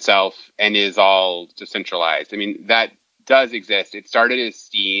supports itself and is all decentralized. I mean, that does exist. It started as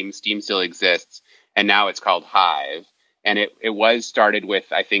Steam. Steam still exists, and now it's called Hive. And it was started with,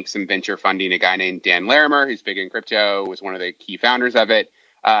 I think, some venture funding. A guy named Dan Larimer, who's big in crypto, was one of the key founders of it.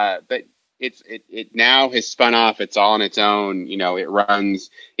 But it now has spun off. It's all on its own. It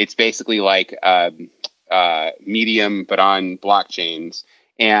runs. It's basically like Medium, but on blockchains.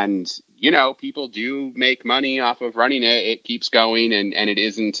 And people do make money off of running it. It keeps going, and it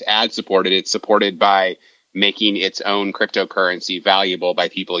isn't ad supported. It's supported by making its own cryptocurrency valuable by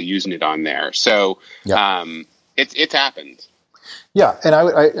people using it on there. So it's happened. Yeah, and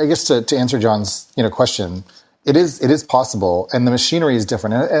I guess to answer John's question, it is possible, and the machinery is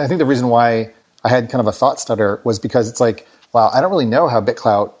different. And I think the reason why I had kind of a thought stutter was because it's like, wow, I don't really know how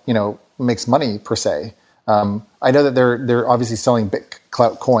BitClout makes money per se. I know that they're obviously selling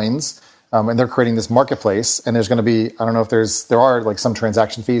BitClout coins, and they're creating this marketplace. And there's going to be, I don't know if there are like some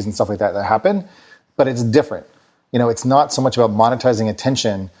transaction fees and stuff like that happen, but it's different. It's not so much about monetizing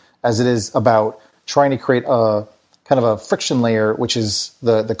attention as it is about trying to create a kind of a friction layer, which is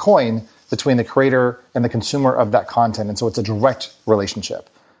the coin between the creator and the consumer of that content. And so it's a direct relationship.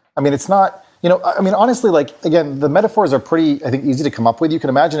 I mean, it's not, honestly, like, again, the metaphors are pretty, I think, easy to come up with. You can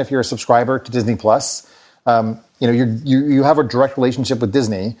imagine if you're a subscriber to Disney Plus, you have a direct relationship with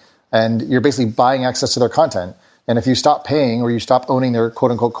Disney, and you're basically buying access to their content. And if you stop paying or you stop owning their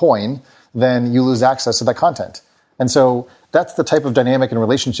quote unquote coin, then you lose access to that content. And so that's the type of dynamic and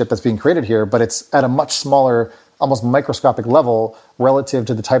relationship that's being created here, but it's at a much smaller, almost microscopic level relative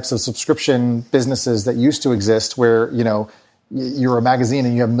to the types of subscription businesses that used to exist, where, you're a magazine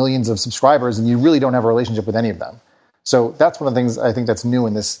and you have millions of subscribers and you really don't have a relationship with any of them. So that's one of the things I think that's new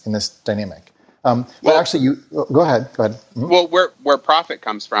in this dynamic. But actually, go ahead. Mm-hmm. Well, where profit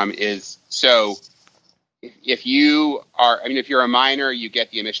comes from is, so if you're a miner, you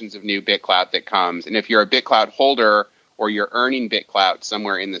get the emissions of new BitClout that comes. And if you're a BitClout holder or you're earning BitClout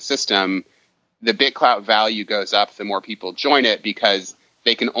somewhere in the system, the BitClout value goes up the more people join it, because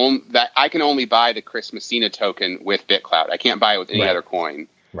I can only buy the Chris Messina token with BitClout. I can't buy it with any other coin.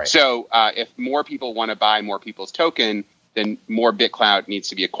 Right. So if more people want to buy more people's token, then more BitClout needs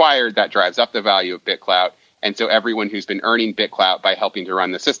to be acquired. That drives up the value of BitClout. And so everyone who's been earning BitClout by helping to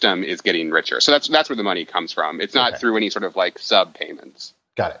run the system is getting richer. So that's where the money comes from. It's not through any sort of like sub payments.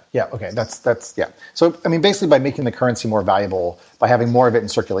 Got it. Yeah. Okay. That's yeah. So, I mean, basically by making the currency more valuable, by having more of it in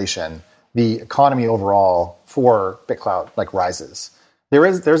circulation, the economy overall for BitClout like rises.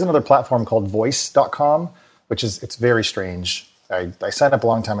 There's another platform called Voice.com, it's very strange. I signed up a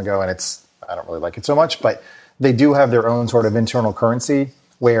long time ago, and I don't really like it so much, but they do have their own sort of internal currency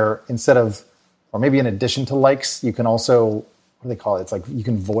where instead of, or maybe in addition to likes, you can also, what do they call it? It's like you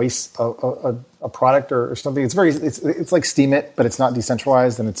can voice a product or something. It's like Steemit, but it's not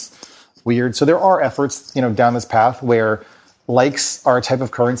decentralized and it's weird. So there are efforts, down this path where likes are a type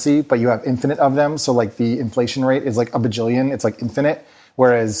of currency, but you have infinite of them. So like the inflation rate is like a bajillion. It's like infinite.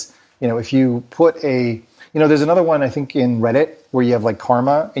 Whereas, if you put there's another one, I think, in Reddit where you have like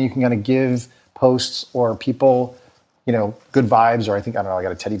karma, and you can kind of give posts or people, good vibes, or I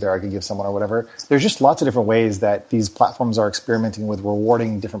got a teddy bear I could give someone or whatever. There's just lots of different ways that these platforms are experimenting with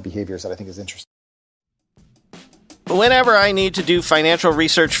rewarding different behaviors that I think is interesting. Whenever I need to do financial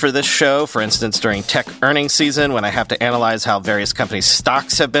research for this show, for instance, during tech earnings season, when I have to analyze how various companies'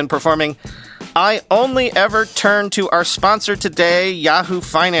 stocks have been performing, I only ever turn to our sponsor today, Yahoo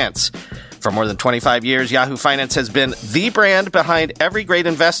Finance. For more than 25 years, Yahoo Finance has been the brand behind every great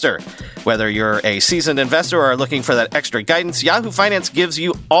investor. Whether you're a seasoned investor or are looking for that extra guidance, Yahoo Finance gives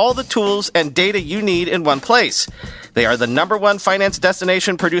you all the tools and data you need in one place. They are the #1 finance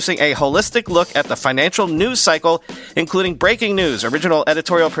destination, producing a holistic look at the financial news cycle, including breaking news, original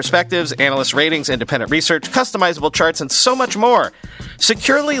editorial perspectives, analyst ratings, independent research, customizable charts, and so much more.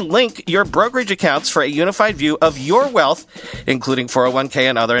 Securely link your brokerage accounts for a unified view of your wealth, including 401k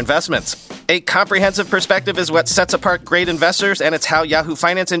and other investments. A comprehensive perspective is what sets apart great investors, and it's how Yahoo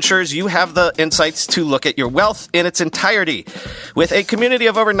Finance ensures you have the insights to look at your wealth in its entirety. With a community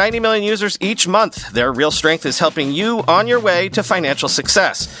of over 90 million users each month, their real strength is helping you on your way to financial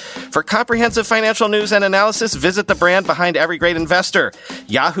success. For comprehensive financial news and analysis, visit the brand behind every great investor,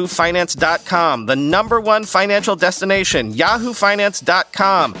 yahoofinance.com, the #1 financial destination,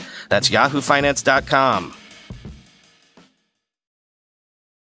 yahoofinance.com. That's yahoofinance.com.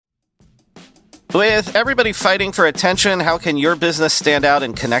 With everybody fighting for attention, how can your business stand out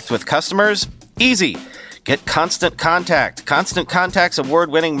and connect with customers? Easy. Get Constant Contact. Constant Contact's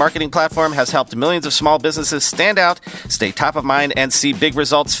award-winning marketing platform has helped millions of small businesses stand out, stay top of mind, and see big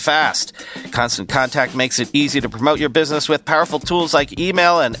results fast. Constant Contact makes it easy to promote your business with powerful tools like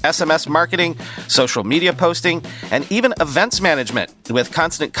email and SMS marketing, social media posting, and even events management. With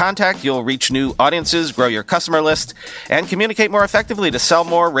Constant Contact, you'll reach new audiences, grow your customer list, and communicate more effectively to sell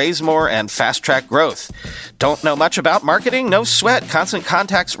more, raise more, and fast-track growth. Don't know much about marketing? No sweat. Constant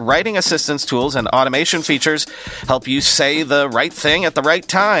Contact's writing assistance tools and automation features help you say the right thing at the right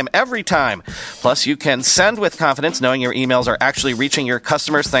time, every time. Plus, you can send with confidence knowing your emails are actually reaching your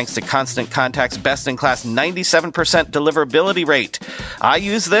customers thanks to Constant Contact's best-in-class 97% deliverability rate. I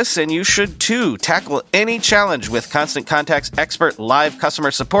use this, and you should too. Tackle any challenge with Constant Contact's expert live customer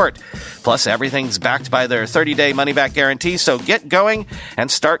support. Plus, everything's backed by their 30-day money-back guarantee, so get going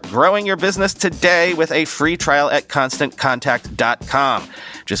and start growing your business today with a free trial at ConstantContact.com.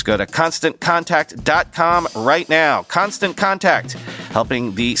 Just go to ConstantContact.com right now. Constant Contact,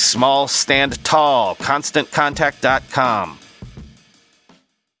 helping the small stand tall. ConstantContact.com.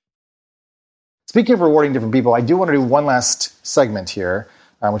 Speaking of rewarding different people, I do want to do one last segment here,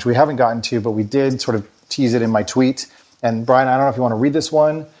 which we haven't gotten to, but we did sort of tease it in my tweet. And Brian, I don't know if you want to read this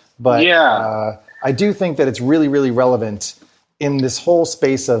one, but I do think that it's really, really relevant in this whole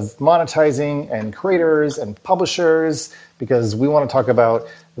space of monetizing and creators and publishers, because we want to talk about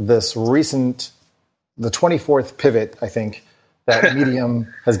this recent, the 24th pivot, I think, that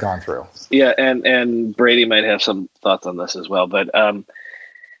Medium has gone through. Yeah, and Brady might have some thoughts on this as well. But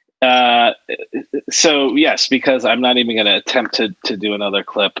so, yes, because I'm not even going to attempt to do another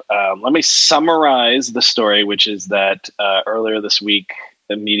clip, let me summarize the story, which is that earlier this week,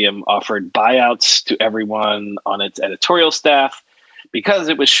 the Medium offered buyouts to everyone on its editorial staff because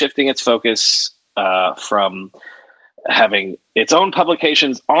it was shifting its focus from having its own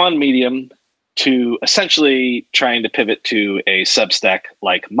publications on Medium to essentially trying to pivot to a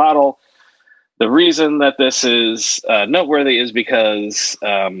Substack-like model. The reason that this is noteworthy is because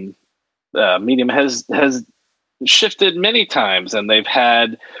Medium has shifted many times, and they've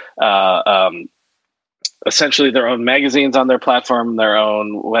had essentially their own magazines on their platform, their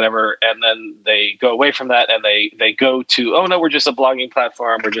own whatever, and then they go away from that and they go to, oh no, we're just a blogging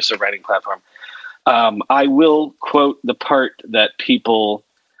platform, we're just a writing platform. I will quote the part that people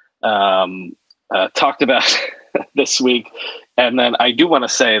talked about this week, and then I do want to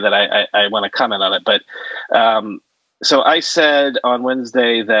say that I want to comment on it. But so I said on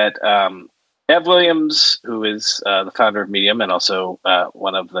Wednesday that Ev Williams, who is the founder of Medium and also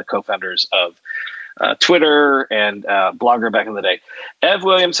one of the co-founders of Twitter and Blogger back in the day, Ev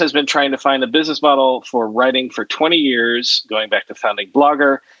Williams has been trying to find a business model for writing for 20 years, going back to founding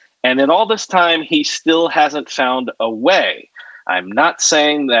Blogger. And in all this time, he still hasn't found a way. I'm not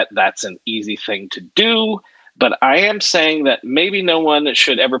saying that that's an easy thing to do, but I am saying that maybe no one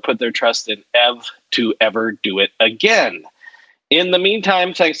should ever put their trust in Ev to ever do it again. In the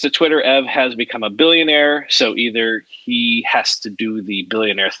meantime, thanks to Twitter, Ev has become a billionaire. So either he has to do the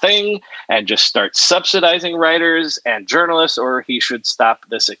billionaire thing and just start subsidizing writers and journalists, or he should stop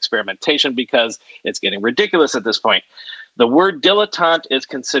this experimentation because it's getting ridiculous at this point. The word dilettante is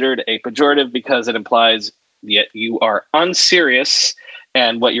considered a pejorative because it implies that you are unserious,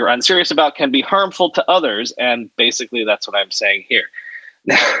 and what you're unserious about can be harmful to others. And basically, that's what I'm saying here.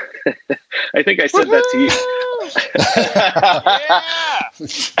 Now, I think I said that to you. Yeah!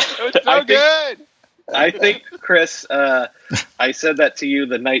 It was so good. I think, Chris, I said that to you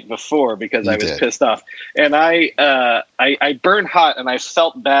the night before because I was pissed off. And I burned hot, and I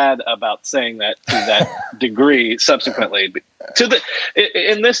felt bad about saying that to that degree subsequently.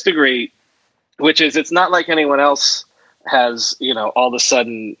 In this degree, which is it's not like anyone else has, all of a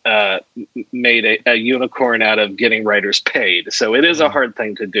sudden made a unicorn out of getting writers paid. So it is a hard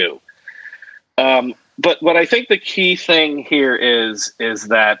thing to do. But what I think the key thing here is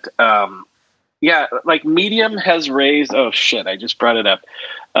that, like Medium has raised, oh shit, I just brought it up,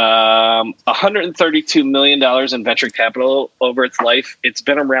 $132 million in venture capital over its life. It's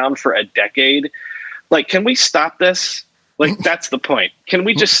been around for a decade. Like, can we stop this? Like, that's the point. Can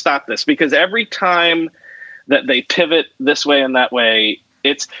we just stop this? Because every time that they pivot this way and that way,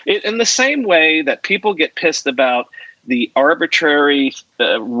 it's in the same way that people get pissed about the arbitrary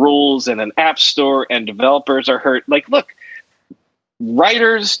rules in an app store and developers are hurt. Like, look,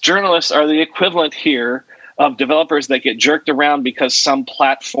 writers, journalists are the equivalent here of developers that get jerked around because some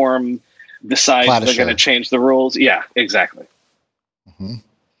platform decides they're going to change the rules. Yeah, exactly. Mm-hmm.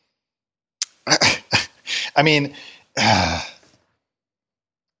 I mean,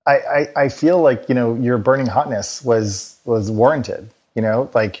 I feel like, your burning hotness was warranted,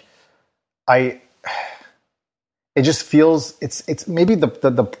 like it just feels it's maybe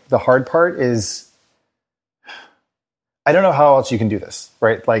the hard part is, I don't know how else you can do this,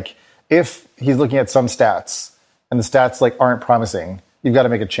 right? Like, if he's looking at some stats and the stats like aren't promising, you've got to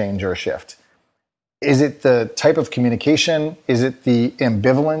make a change or a shift. Is it the type of communication? Is it the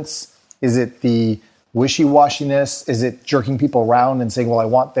ambivalence? Is it the wishy-washiness? Is it jerking people around and saying, well, I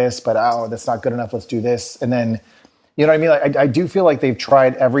want this, but that's not good enough, let's do this? And then, you know what I mean? Like, I do feel like they've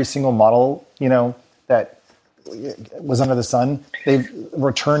tried every single model, that was under the sun. They've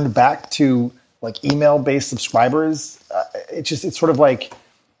returned back to like email-based subscribers. It's sort of like,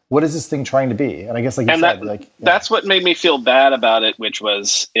 what is this thing trying to be? And I guess that's what made me feel bad about it, which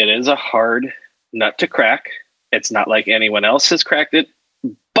was, it is a hard nut to crack. It's not like anyone else has cracked it,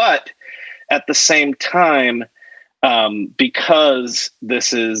 but at the same time, because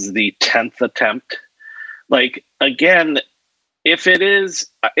this is the 10th attempt, like, again, if it is,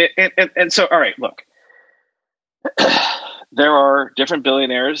 and so, all right, look, there are different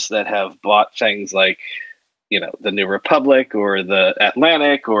billionaires that have bought things like, the New Republic or the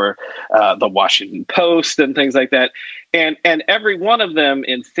Atlantic or the Washington Post and things like that. And every one of them,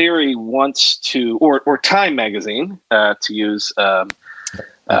 in theory, wants to, or Time Magazine, to use a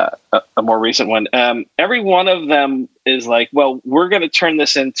more recent one. Every one of them is like, well, we're going to turn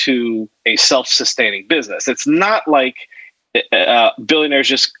this into a self-sustaining business. It's not like billionaires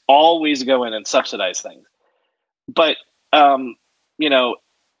just always go in and subsidize things. But,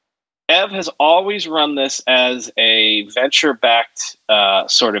 Ev has always run this as a venture-backed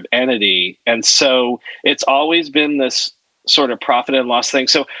sort of entity. And so it's always been this sort of profit and loss thing.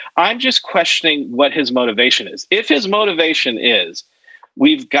 So I'm just questioning what his motivation is. If his motivation is,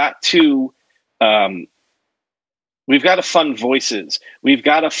 we've got to fund voices, we've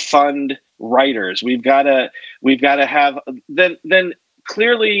got to fund writers, we've got to have, then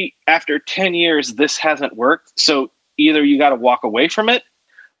clearly after 10 years, this hasn't worked. So either you got to walk away from it,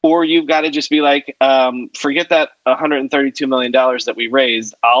 or you've got to just be like, forget that $132 million that we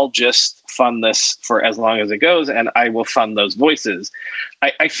raised. I'll just fund this for as long as it goes, and I will fund those voices.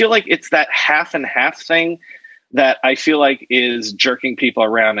 I feel like it's that half and half thing that I feel like is jerking people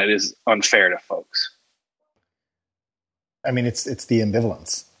around. It is unfair to folks. I mean, it's the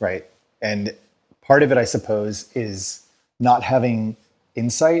ambivalence, right? And part of it, I suppose, is not having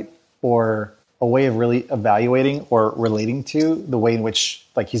insight or a way of really evaluating or relating to the way in which,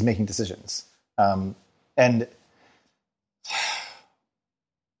 like, he's making decisions. And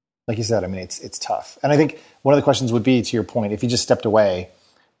like you said, I mean, it's tough. And I think one of the questions would be, to your point, if you just stepped away,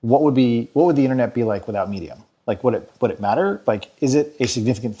 what would the internet be like without Medium? Like, would it matter? Like, is it a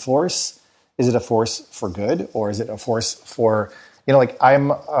significant force? Is it a force for good, or is it a force for, like,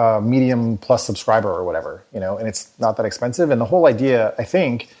 I'm a Medium Plus subscriber or whatever, and it's not that expensive. And the whole idea, I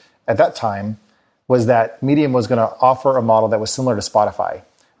think, at that time, was that Medium was going to offer a model that was similar to Spotify,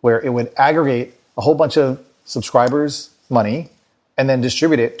 where it would aggregate a whole bunch of subscribers' money and then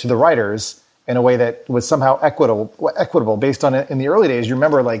distribute it to the writers in a way that was somehow equitable based on it. In the early days, you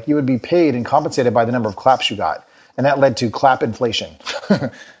remember, like, you would be paid and compensated by the number of claps you got. And that led to clap inflation.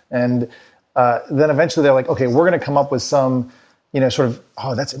 And then eventually they're like, okay, we're going to come up with some, sort of,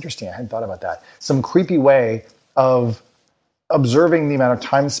 oh, that's interesting. I hadn't thought about that. Some creepy way of observing the amount of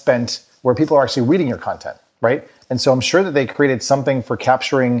time spent where people are actually reading your content, right? And so I'm sure that they created something for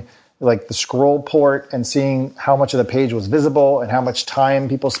capturing, like, the scroll port and seeing how much of the page was visible and how much time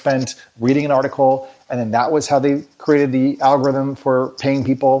people spent reading an article. And then that was how they created the algorithm for paying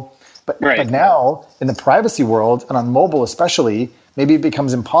people. But now, in the privacy world, and on mobile especially, maybe it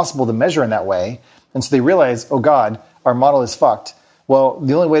becomes impossible to measure in that way. And so they realize, oh God, our model is fucked. Well,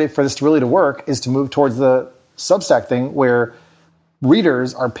 the only way for this to really work is to move towards the Substack thing, where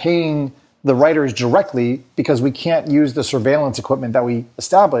readers are paying the writers directly, because we can't use the surveillance equipment that we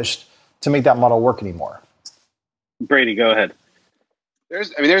established to make that model work anymore. Brady, go ahead.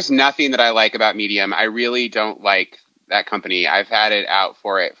 There's nothing that I like about Medium. I really don't like that company. I've had it out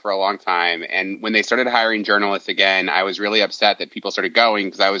for a long time. And when they started hiring journalists again, I was really upset that people started going,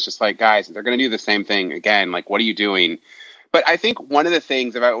 because I was just like, guys, they're going to do the same thing again. Like, what are you doing? But I think one of the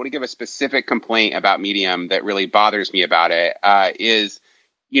things, if I want to give a specific complaint about Medium that really bothers me about it, is,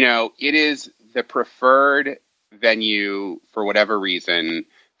 it is the preferred venue for whatever reason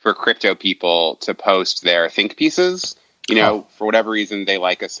for crypto people to post their think pieces. For whatever reason, they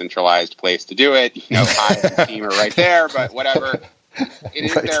like a centralized place to do it. Hive and Steam are right there, but whatever. It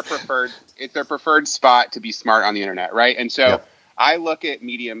is their preferred spot to be smart on the internet, right? And so I look at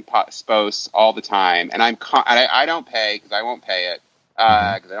Medium posts all the time, and I don't pay because I won't pay it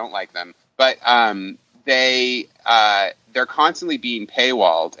because I don't like them. But they're constantly being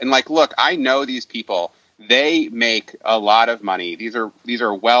paywalled, and look, I know these people. They make a lot of money. These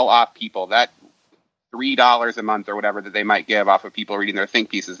are well off people. That $3 a month or whatever that they might give off of people reading their think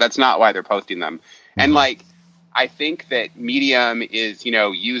pieces. That's not why they're posting them. And I think that Medium is,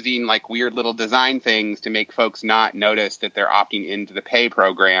 using weird little design things to make folks not notice that they're opting into the pay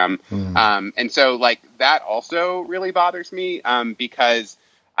program. And so that also really bothers me because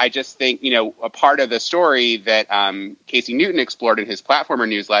I just think, a part of the story that Casey Newton explored in his Platformer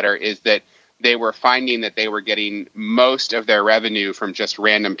newsletter is that they were finding that they were getting most of their revenue from just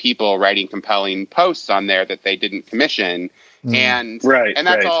random people writing compelling posts on there that they didn't commission. And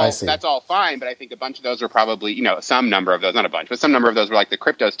that's all fine. But I think a bunch of those were probably, some number of those, not a bunch, but some number of those were the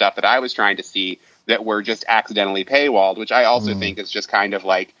crypto stuff that I was trying to see that were just accidentally paywalled, which I also think is just kind of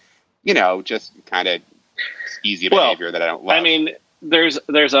just kind of easy behavior that I don't love. I mean, there's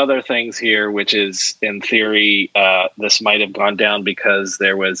other things here, which is in theory, this might have gone down because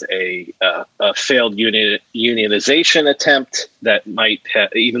there was a failed unionization attempt that might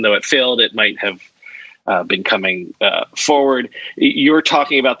have, even though it failed, it might have been coming forward. You're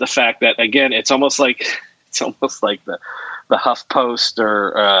talking about the fact that, again, it's almost like the HuffPost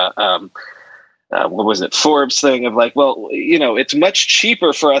or what was it, Forbes thing of it's much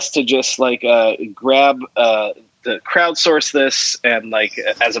cheaper for us to just grab to crowdsource this and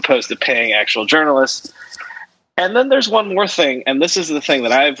as opposed to paying actual journalists. And then there's one more thing, and this is the thing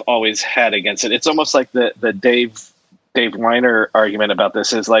that I've always had against it. It's almost like the Dave Weiner argument about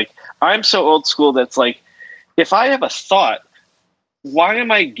this is I'm so old school that's if I have a thought, why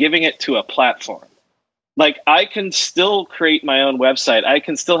am I giving it to a platform? I can still create my own website. I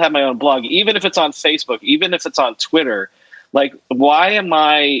can still have my own blog, even if it's on Facebook, even if it's on Twitter. Why am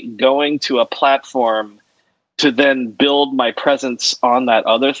I going to a platform to then build my presence on that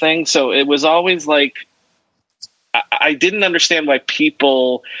other thing? So it was always I didn't understand why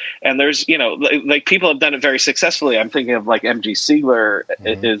people, and there's, people have done it very successfully. I'm thinking of MG Siegler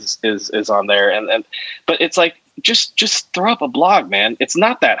is on there. But it's just throw up a blog, man. It's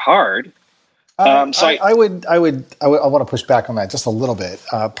not that hard. I want to push back on that just a little bit,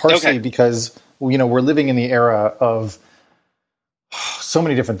 partially because, we're living in the era of so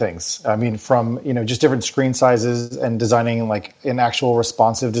many different things. I mean, from, just different screen sizes and designing an actual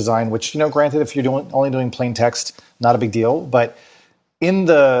responsive design, which, granted, if you're only doing plain text, not a big deal. But and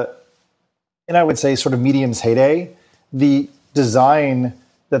I would say sort of Medium's heyday, the design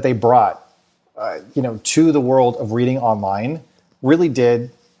that they brought, to the world of reading online really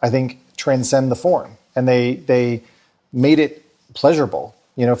did, I think, transcend the form. And they made it pleasurable.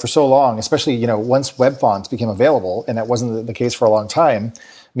 For so long, especially, once web fonts became available, and that wasn't the case for a long time,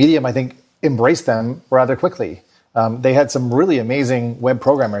 Medium, I think, embraced them rather quickly. They had some really amazing web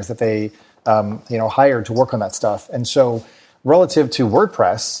programmers that they, hired to work on that stuff. And so relative to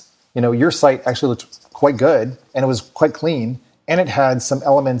WordPress, your site actually looked quite good, and it was quite clean, and it had some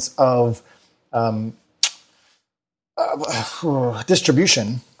elements of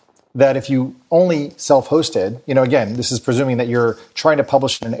distribution that if you only self-hosted, again, this is presuming that you're trying to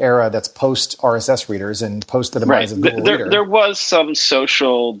publish in an era that's post RSS readers and post the demise of Google Reader. There was some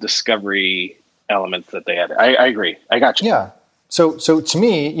social discovery elements that they had. I agree. I got you. Yeah. So to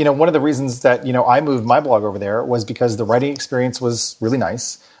me, one of the reasons that, I moved my blog over there was because the writing experience was really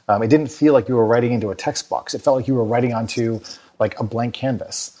nice. It didn't feel like you were writing into a text box. It felt like you were writing onto a blank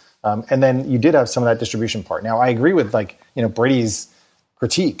canvas. And then you did have some of that distribution part. Now, I agree with Brady's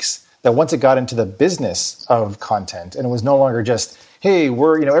critiques that once it got into the business of content and it was no longer just, hey,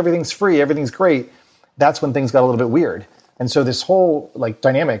 we're, everything's free, everything's great, that's when things got a little bit weird. And so this whole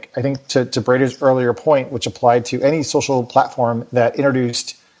dynamic, I think to Brady's earlier point, which applied to any social platform that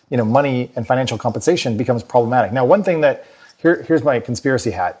introduced, money and financial compensation, becomes problematic. Now, one thing that, here's my conspiracy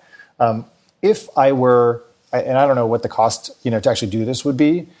hat. If I were, and I don't know what the cost, to actually do this would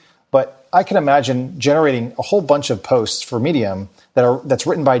be, but I can imagine generating a whole bunch of posts for Medium that's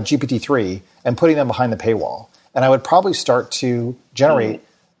written by GPT-3 and putting them behind the paywall. And I would probably start to generate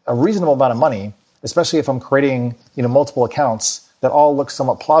a reasonable amount of money, especially if I'm creating, multiple accounts that all look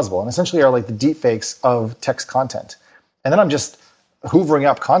somewhat plausible and essentially are like the deep fakes of text content. And then I'm just hoovering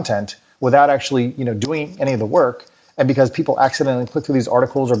up content without actually, doing any of the work. And because people accidentally click through these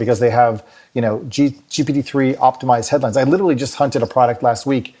articles or because they have, GPT-3 optimized headlines. I literally just hunted a product last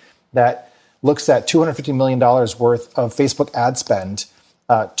week that looks at $250 million worth of Facebook ad spend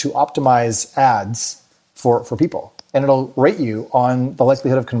to optimize ads for people. And it'll rate you on the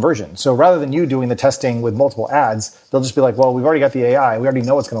likelihood of conversion. So rather than you doing the testing with multiple ads, they'll just be like, well, we've already got the AI. We already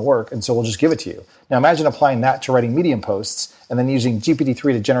know it's going to work. And so we'll just give it to you. Now imagine applying that to writing Medium posts and then using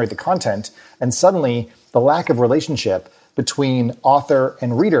GPT-3 to generate the content. And suddenly the lack of relationship between author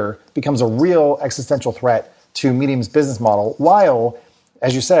and reader becomes a real existential threat to Medium's business model, while,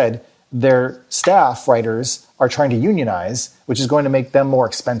 as you said, their staff writers are trying to unionize, which is going to make them more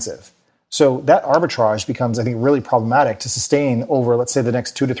expensive. So that arbitrage becomes, I think, really problematic to sustain over, let's say, the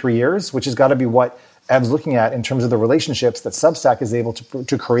next 2 to 3 years, which has got to be what Ev's looking at in terms of the relationships that Substack is able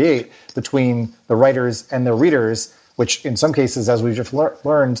to create between the writers and the readers, which in some cases, as we've just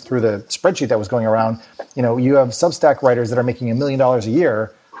learned through the spreadsheet that was going around, you have Substack writers that are making $1 million a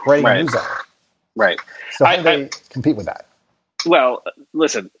year writing a newsletter. Right. So how do they compete with that? Well,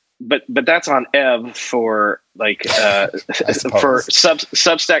 listen, but that's on Ev for for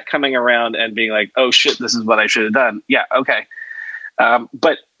Substack coming around and being like, oh shit, this is what I should have done. Yeah, okay.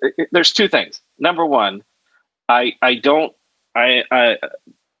 But there's two things. Number one, I don't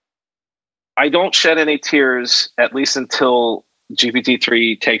shed any tears, at least until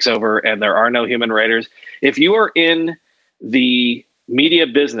GPT-3 takes over and there are no human writers. If you are in the media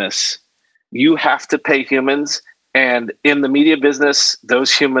business, you have to pay humans. And in the media business,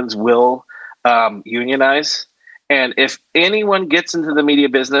 those humans will unionize. And if anyone gets into the media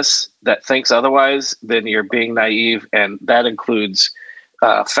business that thinks otherwise, then you're being naive. And that includes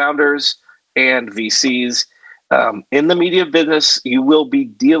founders and VCs. In the media business, you will be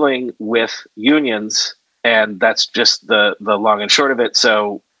dealing with unions. And that's just the long and short of it.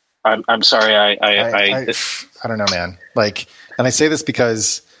 So I'm sorry. I don't know, man. And I say this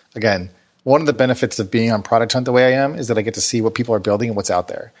because, again, one of the benefits of being on Product Hunt the way I am is that I get to see what people are building and what's out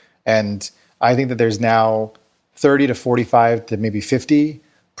there. And I think that there's now 30 to 45 to maybe 50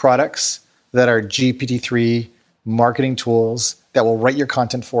 products that are GPT-3 marketing tools that will write your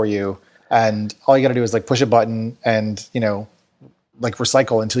content for you. And all you got to do is push a button and,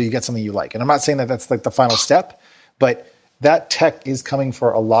 recycle until you get something you like. And I'm not saying that that's the final step, but that tech is coming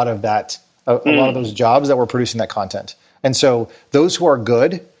for a lot of that, a lot of those jobs that were producing that content. And so those who are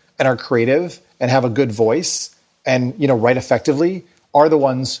good and are creative and have a good voice and, write effectively are the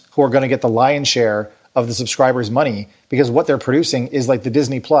ones who are going to get the lion's share of the subscribers' money, because what they're producing is like the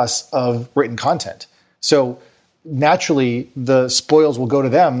Disney Plus of written content. So naturally the spoils will go to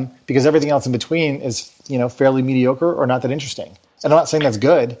them because everything else in between is, fairly mediocre or not that interesting. And I'm not saying that's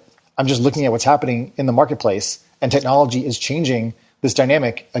good. I'm just looking at what's happening in the marketplace, and technology is changing this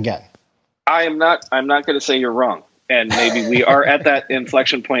dynamic again. I'm not going to say you're wrong. And maybe we are at that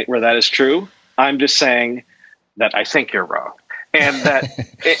inflection point where that is true. I'm just saying that I think you're wrong. And that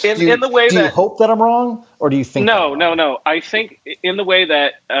in the way that... Do you hope that I'm wrong? Or do you think... No. I think in the way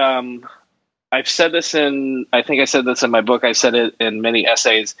that I've said this I think I said this in my book. I said it in many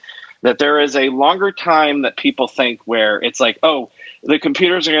essays, that there is a longer time that people think where it's like, oh, the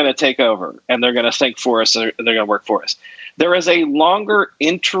computers are going to take over and they're going to think for us. They're going to work for us. There is a longer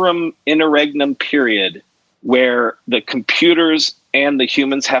interregnum period where the computers and the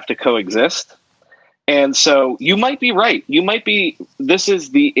humans have to coexist. And so you might be right. This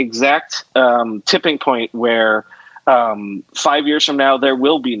is the exact tipping point where 5 years from now, there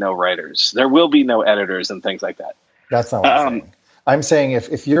will be no writers. There will be no editors and things like that. That's not what I'm saying. I'm saying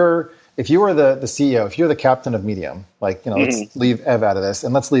if you were the CEO, if you're the captain of Medium, let's leave Ev out of this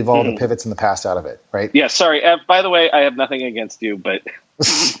and let's leave all the pivots in the past out of it, right? Yeah, sorry, Ev, by the way, I have nothing against you, but...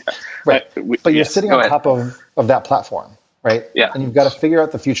 Right. But you're sitting on top of that platform, right? Yeah. And you've got to figure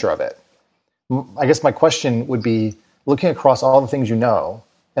out the future of it. I guess my question would be, looking across all the things you know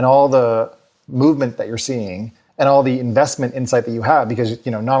and all the movement that you're seeing and all the investment insight that you have, because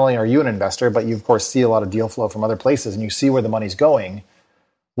not only are you an investor, but you of course see a lot of deal flow from other places and you see where the money's going.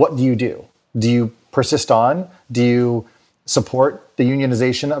 What do you do? Do you persist on? Do you support the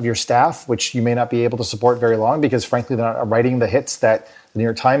unionization of your staff, which you may not be able to support very long because frankly they're not writing the hits that the New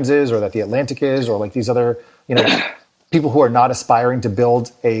York Times is, or that the Atlantic is, or these other, people who are not aspiring to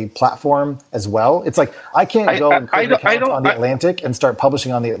build a platform as well. It's like, I can't go and create an account on the Atlantic and start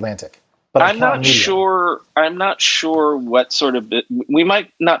publishing on the Atlantic. But I'm not sure what sort of, we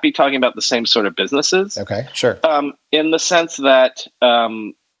might not be talking about the same sort of businesses. Okay, sure. In the sense that,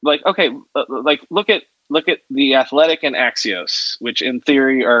 look at The Athletic and Axios, which in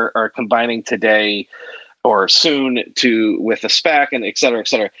theory are combining today. or soon to with a SPAC and et cetera, et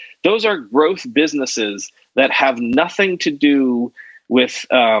cetera. Those are growth businesses that have nothing to do with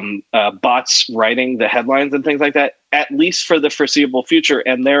bots writing the headlines and things like that, at least for the foreseeable future.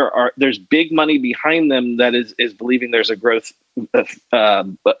 And there's big money behind them that is believing there's a growth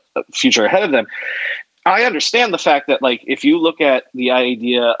future ahead of them. I understand the fact that, like, if you look at the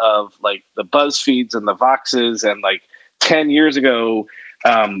idea of like the BuzzFeeds and the Voxes, and like 10 years ago,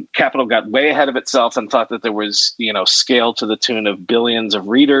 Capital got way ahead of itself and thought that there was, scale to the tune of billions of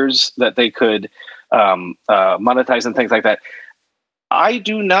readers that they could monetize and things like that. I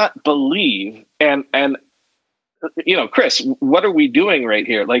do not believe, and Chris, what are we doing right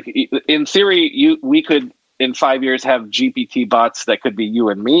here? Like, in theory, we could in 5 years have GPT bots that could be you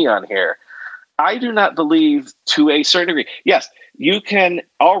and me on here. I do not believe, to a certain degree. Yes, you can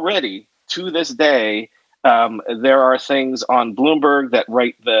already, to this day, there are things on Bloomberg that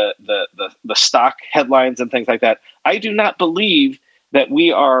write the stock headlines and things like that. I do not believe that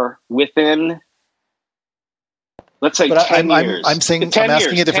we are within, let's say, 10 years. I'm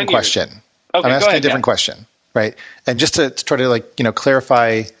asking a different question. Okay, I'm asking a different question, right? And just to try to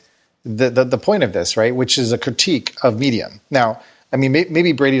clarify the point of this, right, which is a critique of Medium. Now, I mean,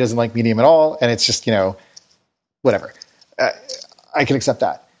 maybe Brady doesn't like Medium at all, and it's just, whatever. I can accept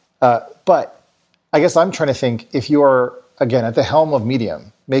that. But I guess I'm trying to think, if you are, again, at the helm of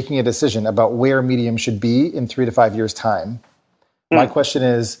Medium, making a decision about where Medium should be in 3 to 5 years' time, my question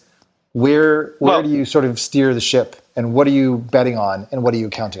is, where do you sort of steer the ship, and what are you betting on, and what are you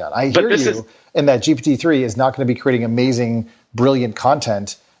counting on? I hear you in that GPT-3 is not going to be creating amazing, brilliant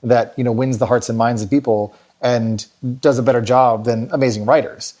content that, wins the hearts and minds of people and does a better job than amazing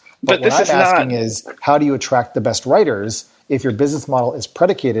writers. But what I'm asking is, how do you attract the best writers if your business model is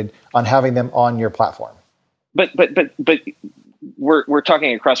predicated on having them on your platform? But we're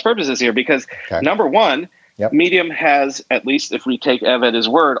talking at cross purposes here, because number one, Medium has, at least if we take Ev at his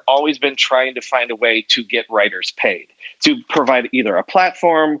word, always been trying to find a way to get writers paid, to provide either a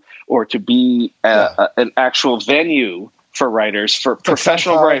platform or to be an actual venue for writers, for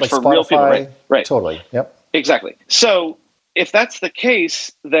professional writers, for real people. Right. Totally. Yep. Exactly. So if that's the case,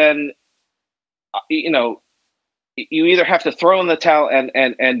 then, you either have to throw in the towel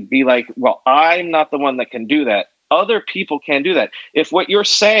and be like, well, I'm not the one that can do that. Other people can do that. If what you're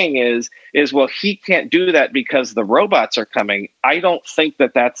saying is, well, he can't do that because the robots are coming, I don't think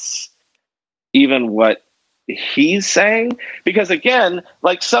that that's even what he's saying. Because again,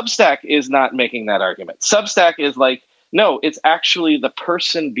 like, Substack is not making that argument. Substack is like, no, it's actually the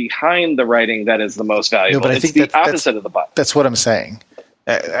person behind the writing that is the most valuable. No, but I think the opposite of the bot. That's what I'm saying.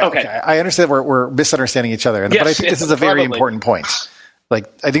 Okay. I understand we're misunderstanding each other, but I think this is a very important point. Like,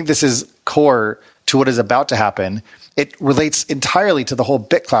 I think this is core to what is about to happen. It relates entirely to the whole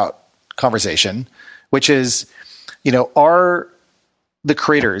BitClout conversation, which is, are the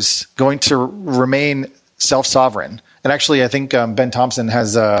creators going to remain self-sovereign? And actually, I think Ben Thompson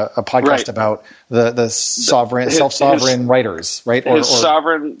has a podcast about the self-sovereign writers, right? His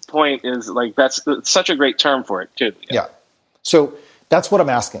sovereign point is, like, that's such a great term for it too. Yeah. So that's what I'm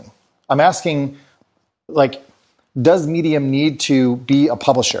asking. I'm asking, like, does Medium need to be a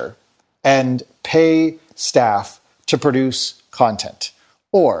publisher and pay staff to produce content?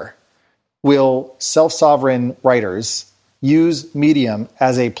 Or will self-sovereign writers use Medium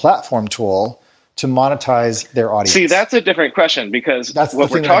as a platform tool to monetize their audience? See, that's a different question, because what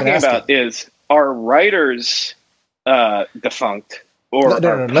we're talking about is, are writers defunct, or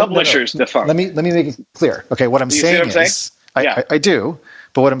are publishers defunct? Let me make it clear. Okay, what I'm saying is, I do,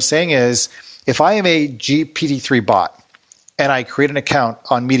 but what I'm saying is, if I am a GPT-3 bot and I create an account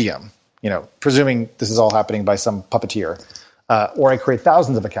on Medium, presuming this is all happening by some puppeteer, or I create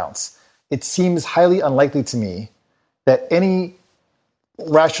thousands of accounts, it seems highly unlikely to me that any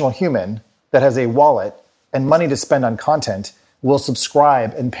rational human that has a wallet and money to spend on content will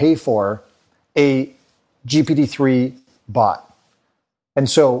subscribe and pay for a GPT-3 bot. And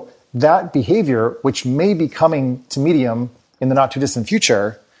so that behavior, which may be coming to Medium in the not too distant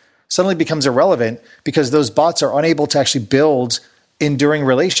future, suddenly becomes irrelevant, because those bots are unable to actually build enduring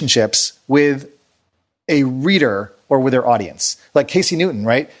relationships with a reader or with their audience. Like Casey Newton,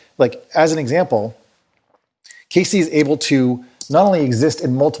 right? Like, as an example, Casey is able to not only exist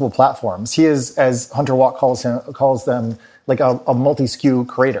in multiple platforms, he is, as Hunter Walk calls them, like a multi-SKU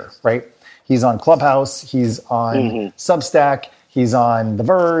creator, right? He's on Clubhouse, he's on Substack, he's on The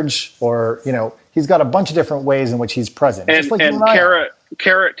Verge, or, he's got a bunch of different ways in which he's present. And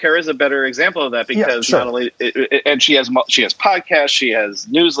Kara is a better example of that, because not only and she has podcasts, she has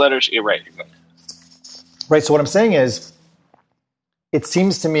newsletters. Right. So what I'm saying is, it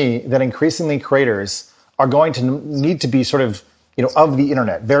seems to me that increasingly creators are going to need to be sort of, of the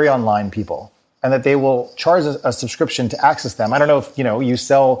internet, very online people, and that they will charge a subscription to access them. I don't know if, you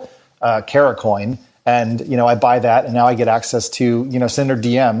sell Caracoin and, I buy that and now I get access to, send her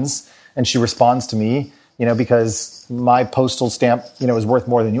DMs and she responds to me, because my postal stamp, is worth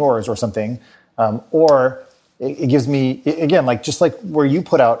more than yours or something. Or it gives me, again, just like where you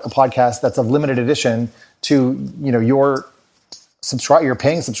put out a podcast that's of limited edition to, your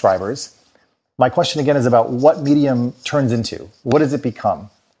paying subscribers. My question again is about what Medium turns into. What does it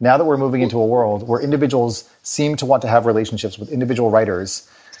become? Now that we're moving into a world where individuals seem to want to have relationships with individual writers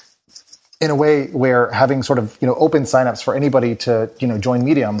in a way where having sort of, open signups for anybody to, join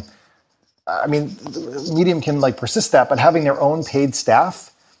Medium, I mean, Medium can persist that, but having their own paid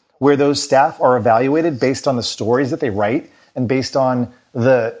staff where those staff are evaluated based on the stories that they write and based on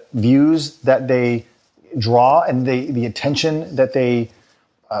the views that they draw and the attention that they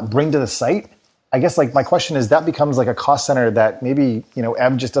bring to the site. I guess my question is that becomes a cost center that maybe,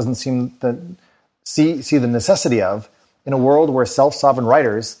 Ebb just doesn't seem see the necessity of in a world where self-sovereign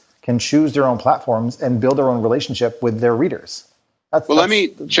writers can choose their own platforms and build their own relationship with their readers. Let me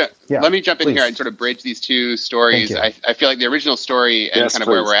jump in here and sort of bridge these two stories. I feel like the original story and kind of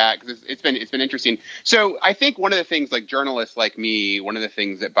where we're at, because it's been interesting. So I think one of the things, journalists like me, one of the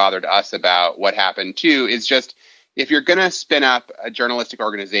things that bothered us about what happened too is just, if you're going to spin up a journalistic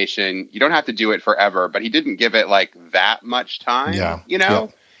organization, you don't have to do it forever, but he didn't give it that much time,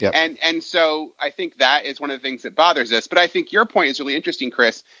 Yep. And so I think that is one of the things that bothers us. But I think your point is really interesting,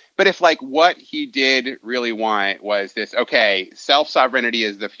 Chris. But if what he did really want was this, okay, self-sovereignty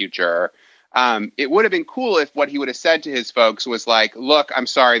is the future. It would have been cool if what he would have said to his folks was look, I'm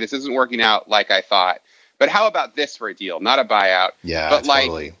sorry, this isn't working out like I thought. But how about this for a deal? Not a buyout. Yeah, but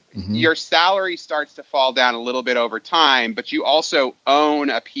totally. Your salary starts to fall down a little bit over time, but you also own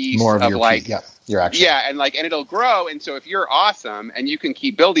a piece more of your your action. Yeah, and it'll grow. And so if you're awesome and you can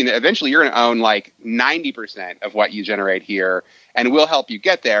keep building it, eventually you're going to own 90% of what you generate here, and we'll help you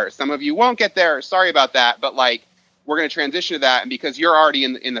get there. Some of you won't get there. Sorry about that, but we're going to transition to that, and because you're already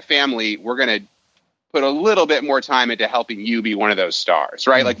in the family, we're going to put a little bit more time into helping you be one of those stars,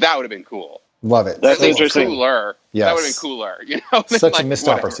 right? That would have been cool. Love it. That's interesting. Cooler. Yes. That would have been cooler. Such a missed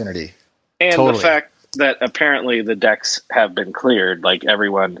opportunity. And the fact that apparently the decks have been cleared,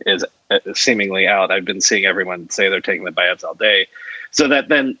 everyone is seemingly out. I've been seeing everyone say they're taking the buyouts all day. So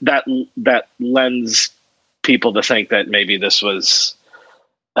that lends people to think that maybe this was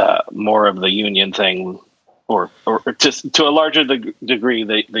more of the union thing, or just to a larger degree,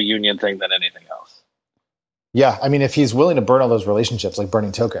 the union thing than anything else. Yeah, I mean, if he's willing to burn all those relationships, like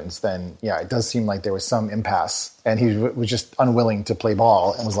burning tokens, then it does seem like there was some impasse, and he was just unwilling to play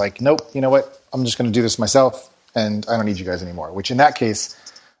ball and was like, nope, you know what? I'm just going to do this myself, and I don't need you guys anymore. Which in that case,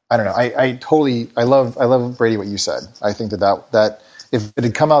 I don't know. I love Brady what you said. I think that if it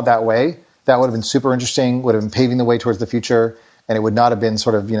had come out that way, that would have been super interesting. Would have been paving the way towards the future, and it would not have been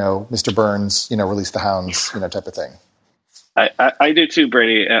sort of Mr. Burns, release the hounds, type of thing. I do too,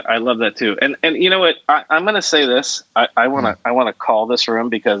 Brady. I love that too. And you know what? I'm going to say this. I want to call this room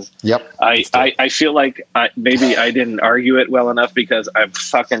because I feel like maybe I didn't argue it well enough because I'm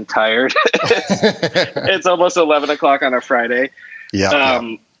fucking tired. It's almost 11 o'clock on a Friday.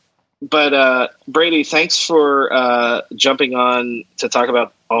 Yeah. But Brady, thanks for jumping on to talk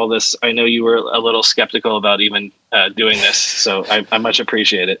about all this. I know you were a little skeptical about even doing this, so I much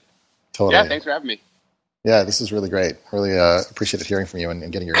appreciate it. Totally. Yeah, thanks for having me. Yeah, this is really great. Really appreciated hearing from you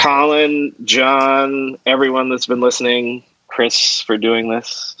and getting your Colin, John, everyone that's been listening, Chris for doing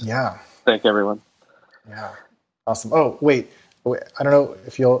this. Yeah. Thank everyone. Yeah. Awesome. Oh, wait. I don't know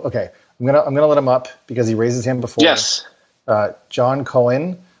if you'll. Okay, I'm gonna let him up because he raised his hand before. Yes. John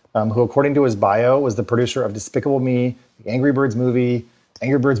Cohen, who according to his bio was the producer of Despicable Me, the Angry Birds movie,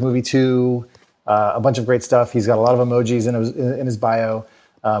 Angry Birds Movie 2, a bunch of great stuff. He's got a lot of emojis in his bio.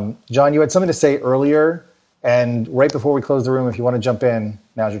 John, you had something to say earlier. And right before we close the room, if you want to jump in,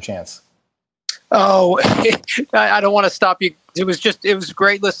 now's your chance. Oh, I don't want to stop you. It was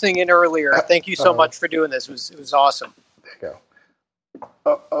great listening in earlier. Thank you so much for doing this. It was awesome. There you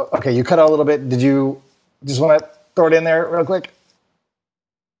go. Okay, you cut out a little bit. Did you just want to throw it in there real quick?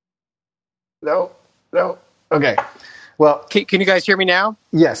 No. Okay. Well, can you guys hear me now?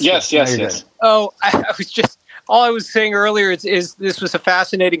 Yes. Oh, all I was saying earlier is this was a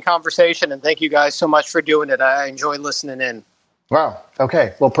fascinating conversation, and thank you guys so much for doing it. I enjoy listening in. Wow.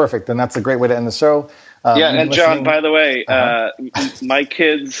 Okay. Well, perfect. Then that's a great way to end the show. And John, by the way, my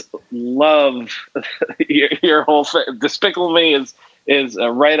kids love your whole Despicable Me is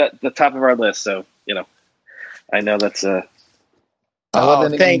right at the top of our list. So, I know that's I love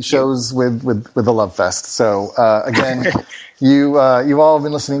ending shows with a love fest. So again, you all have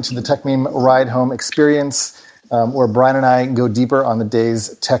been listening to the Tech Meme Ride Home Experience, where Brian and I go deeper on the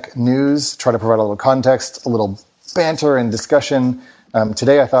day's tech news, try to provide a little context, a little banter and discussion.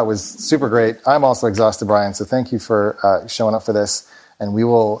 Today I thought was super great. I'm also exhausted, Brian, so thank you for showing up for this. And we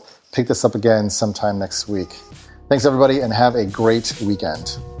will pick this up again sometime next week. Thanks, everybody, and have a great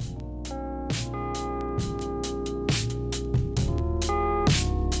weekend.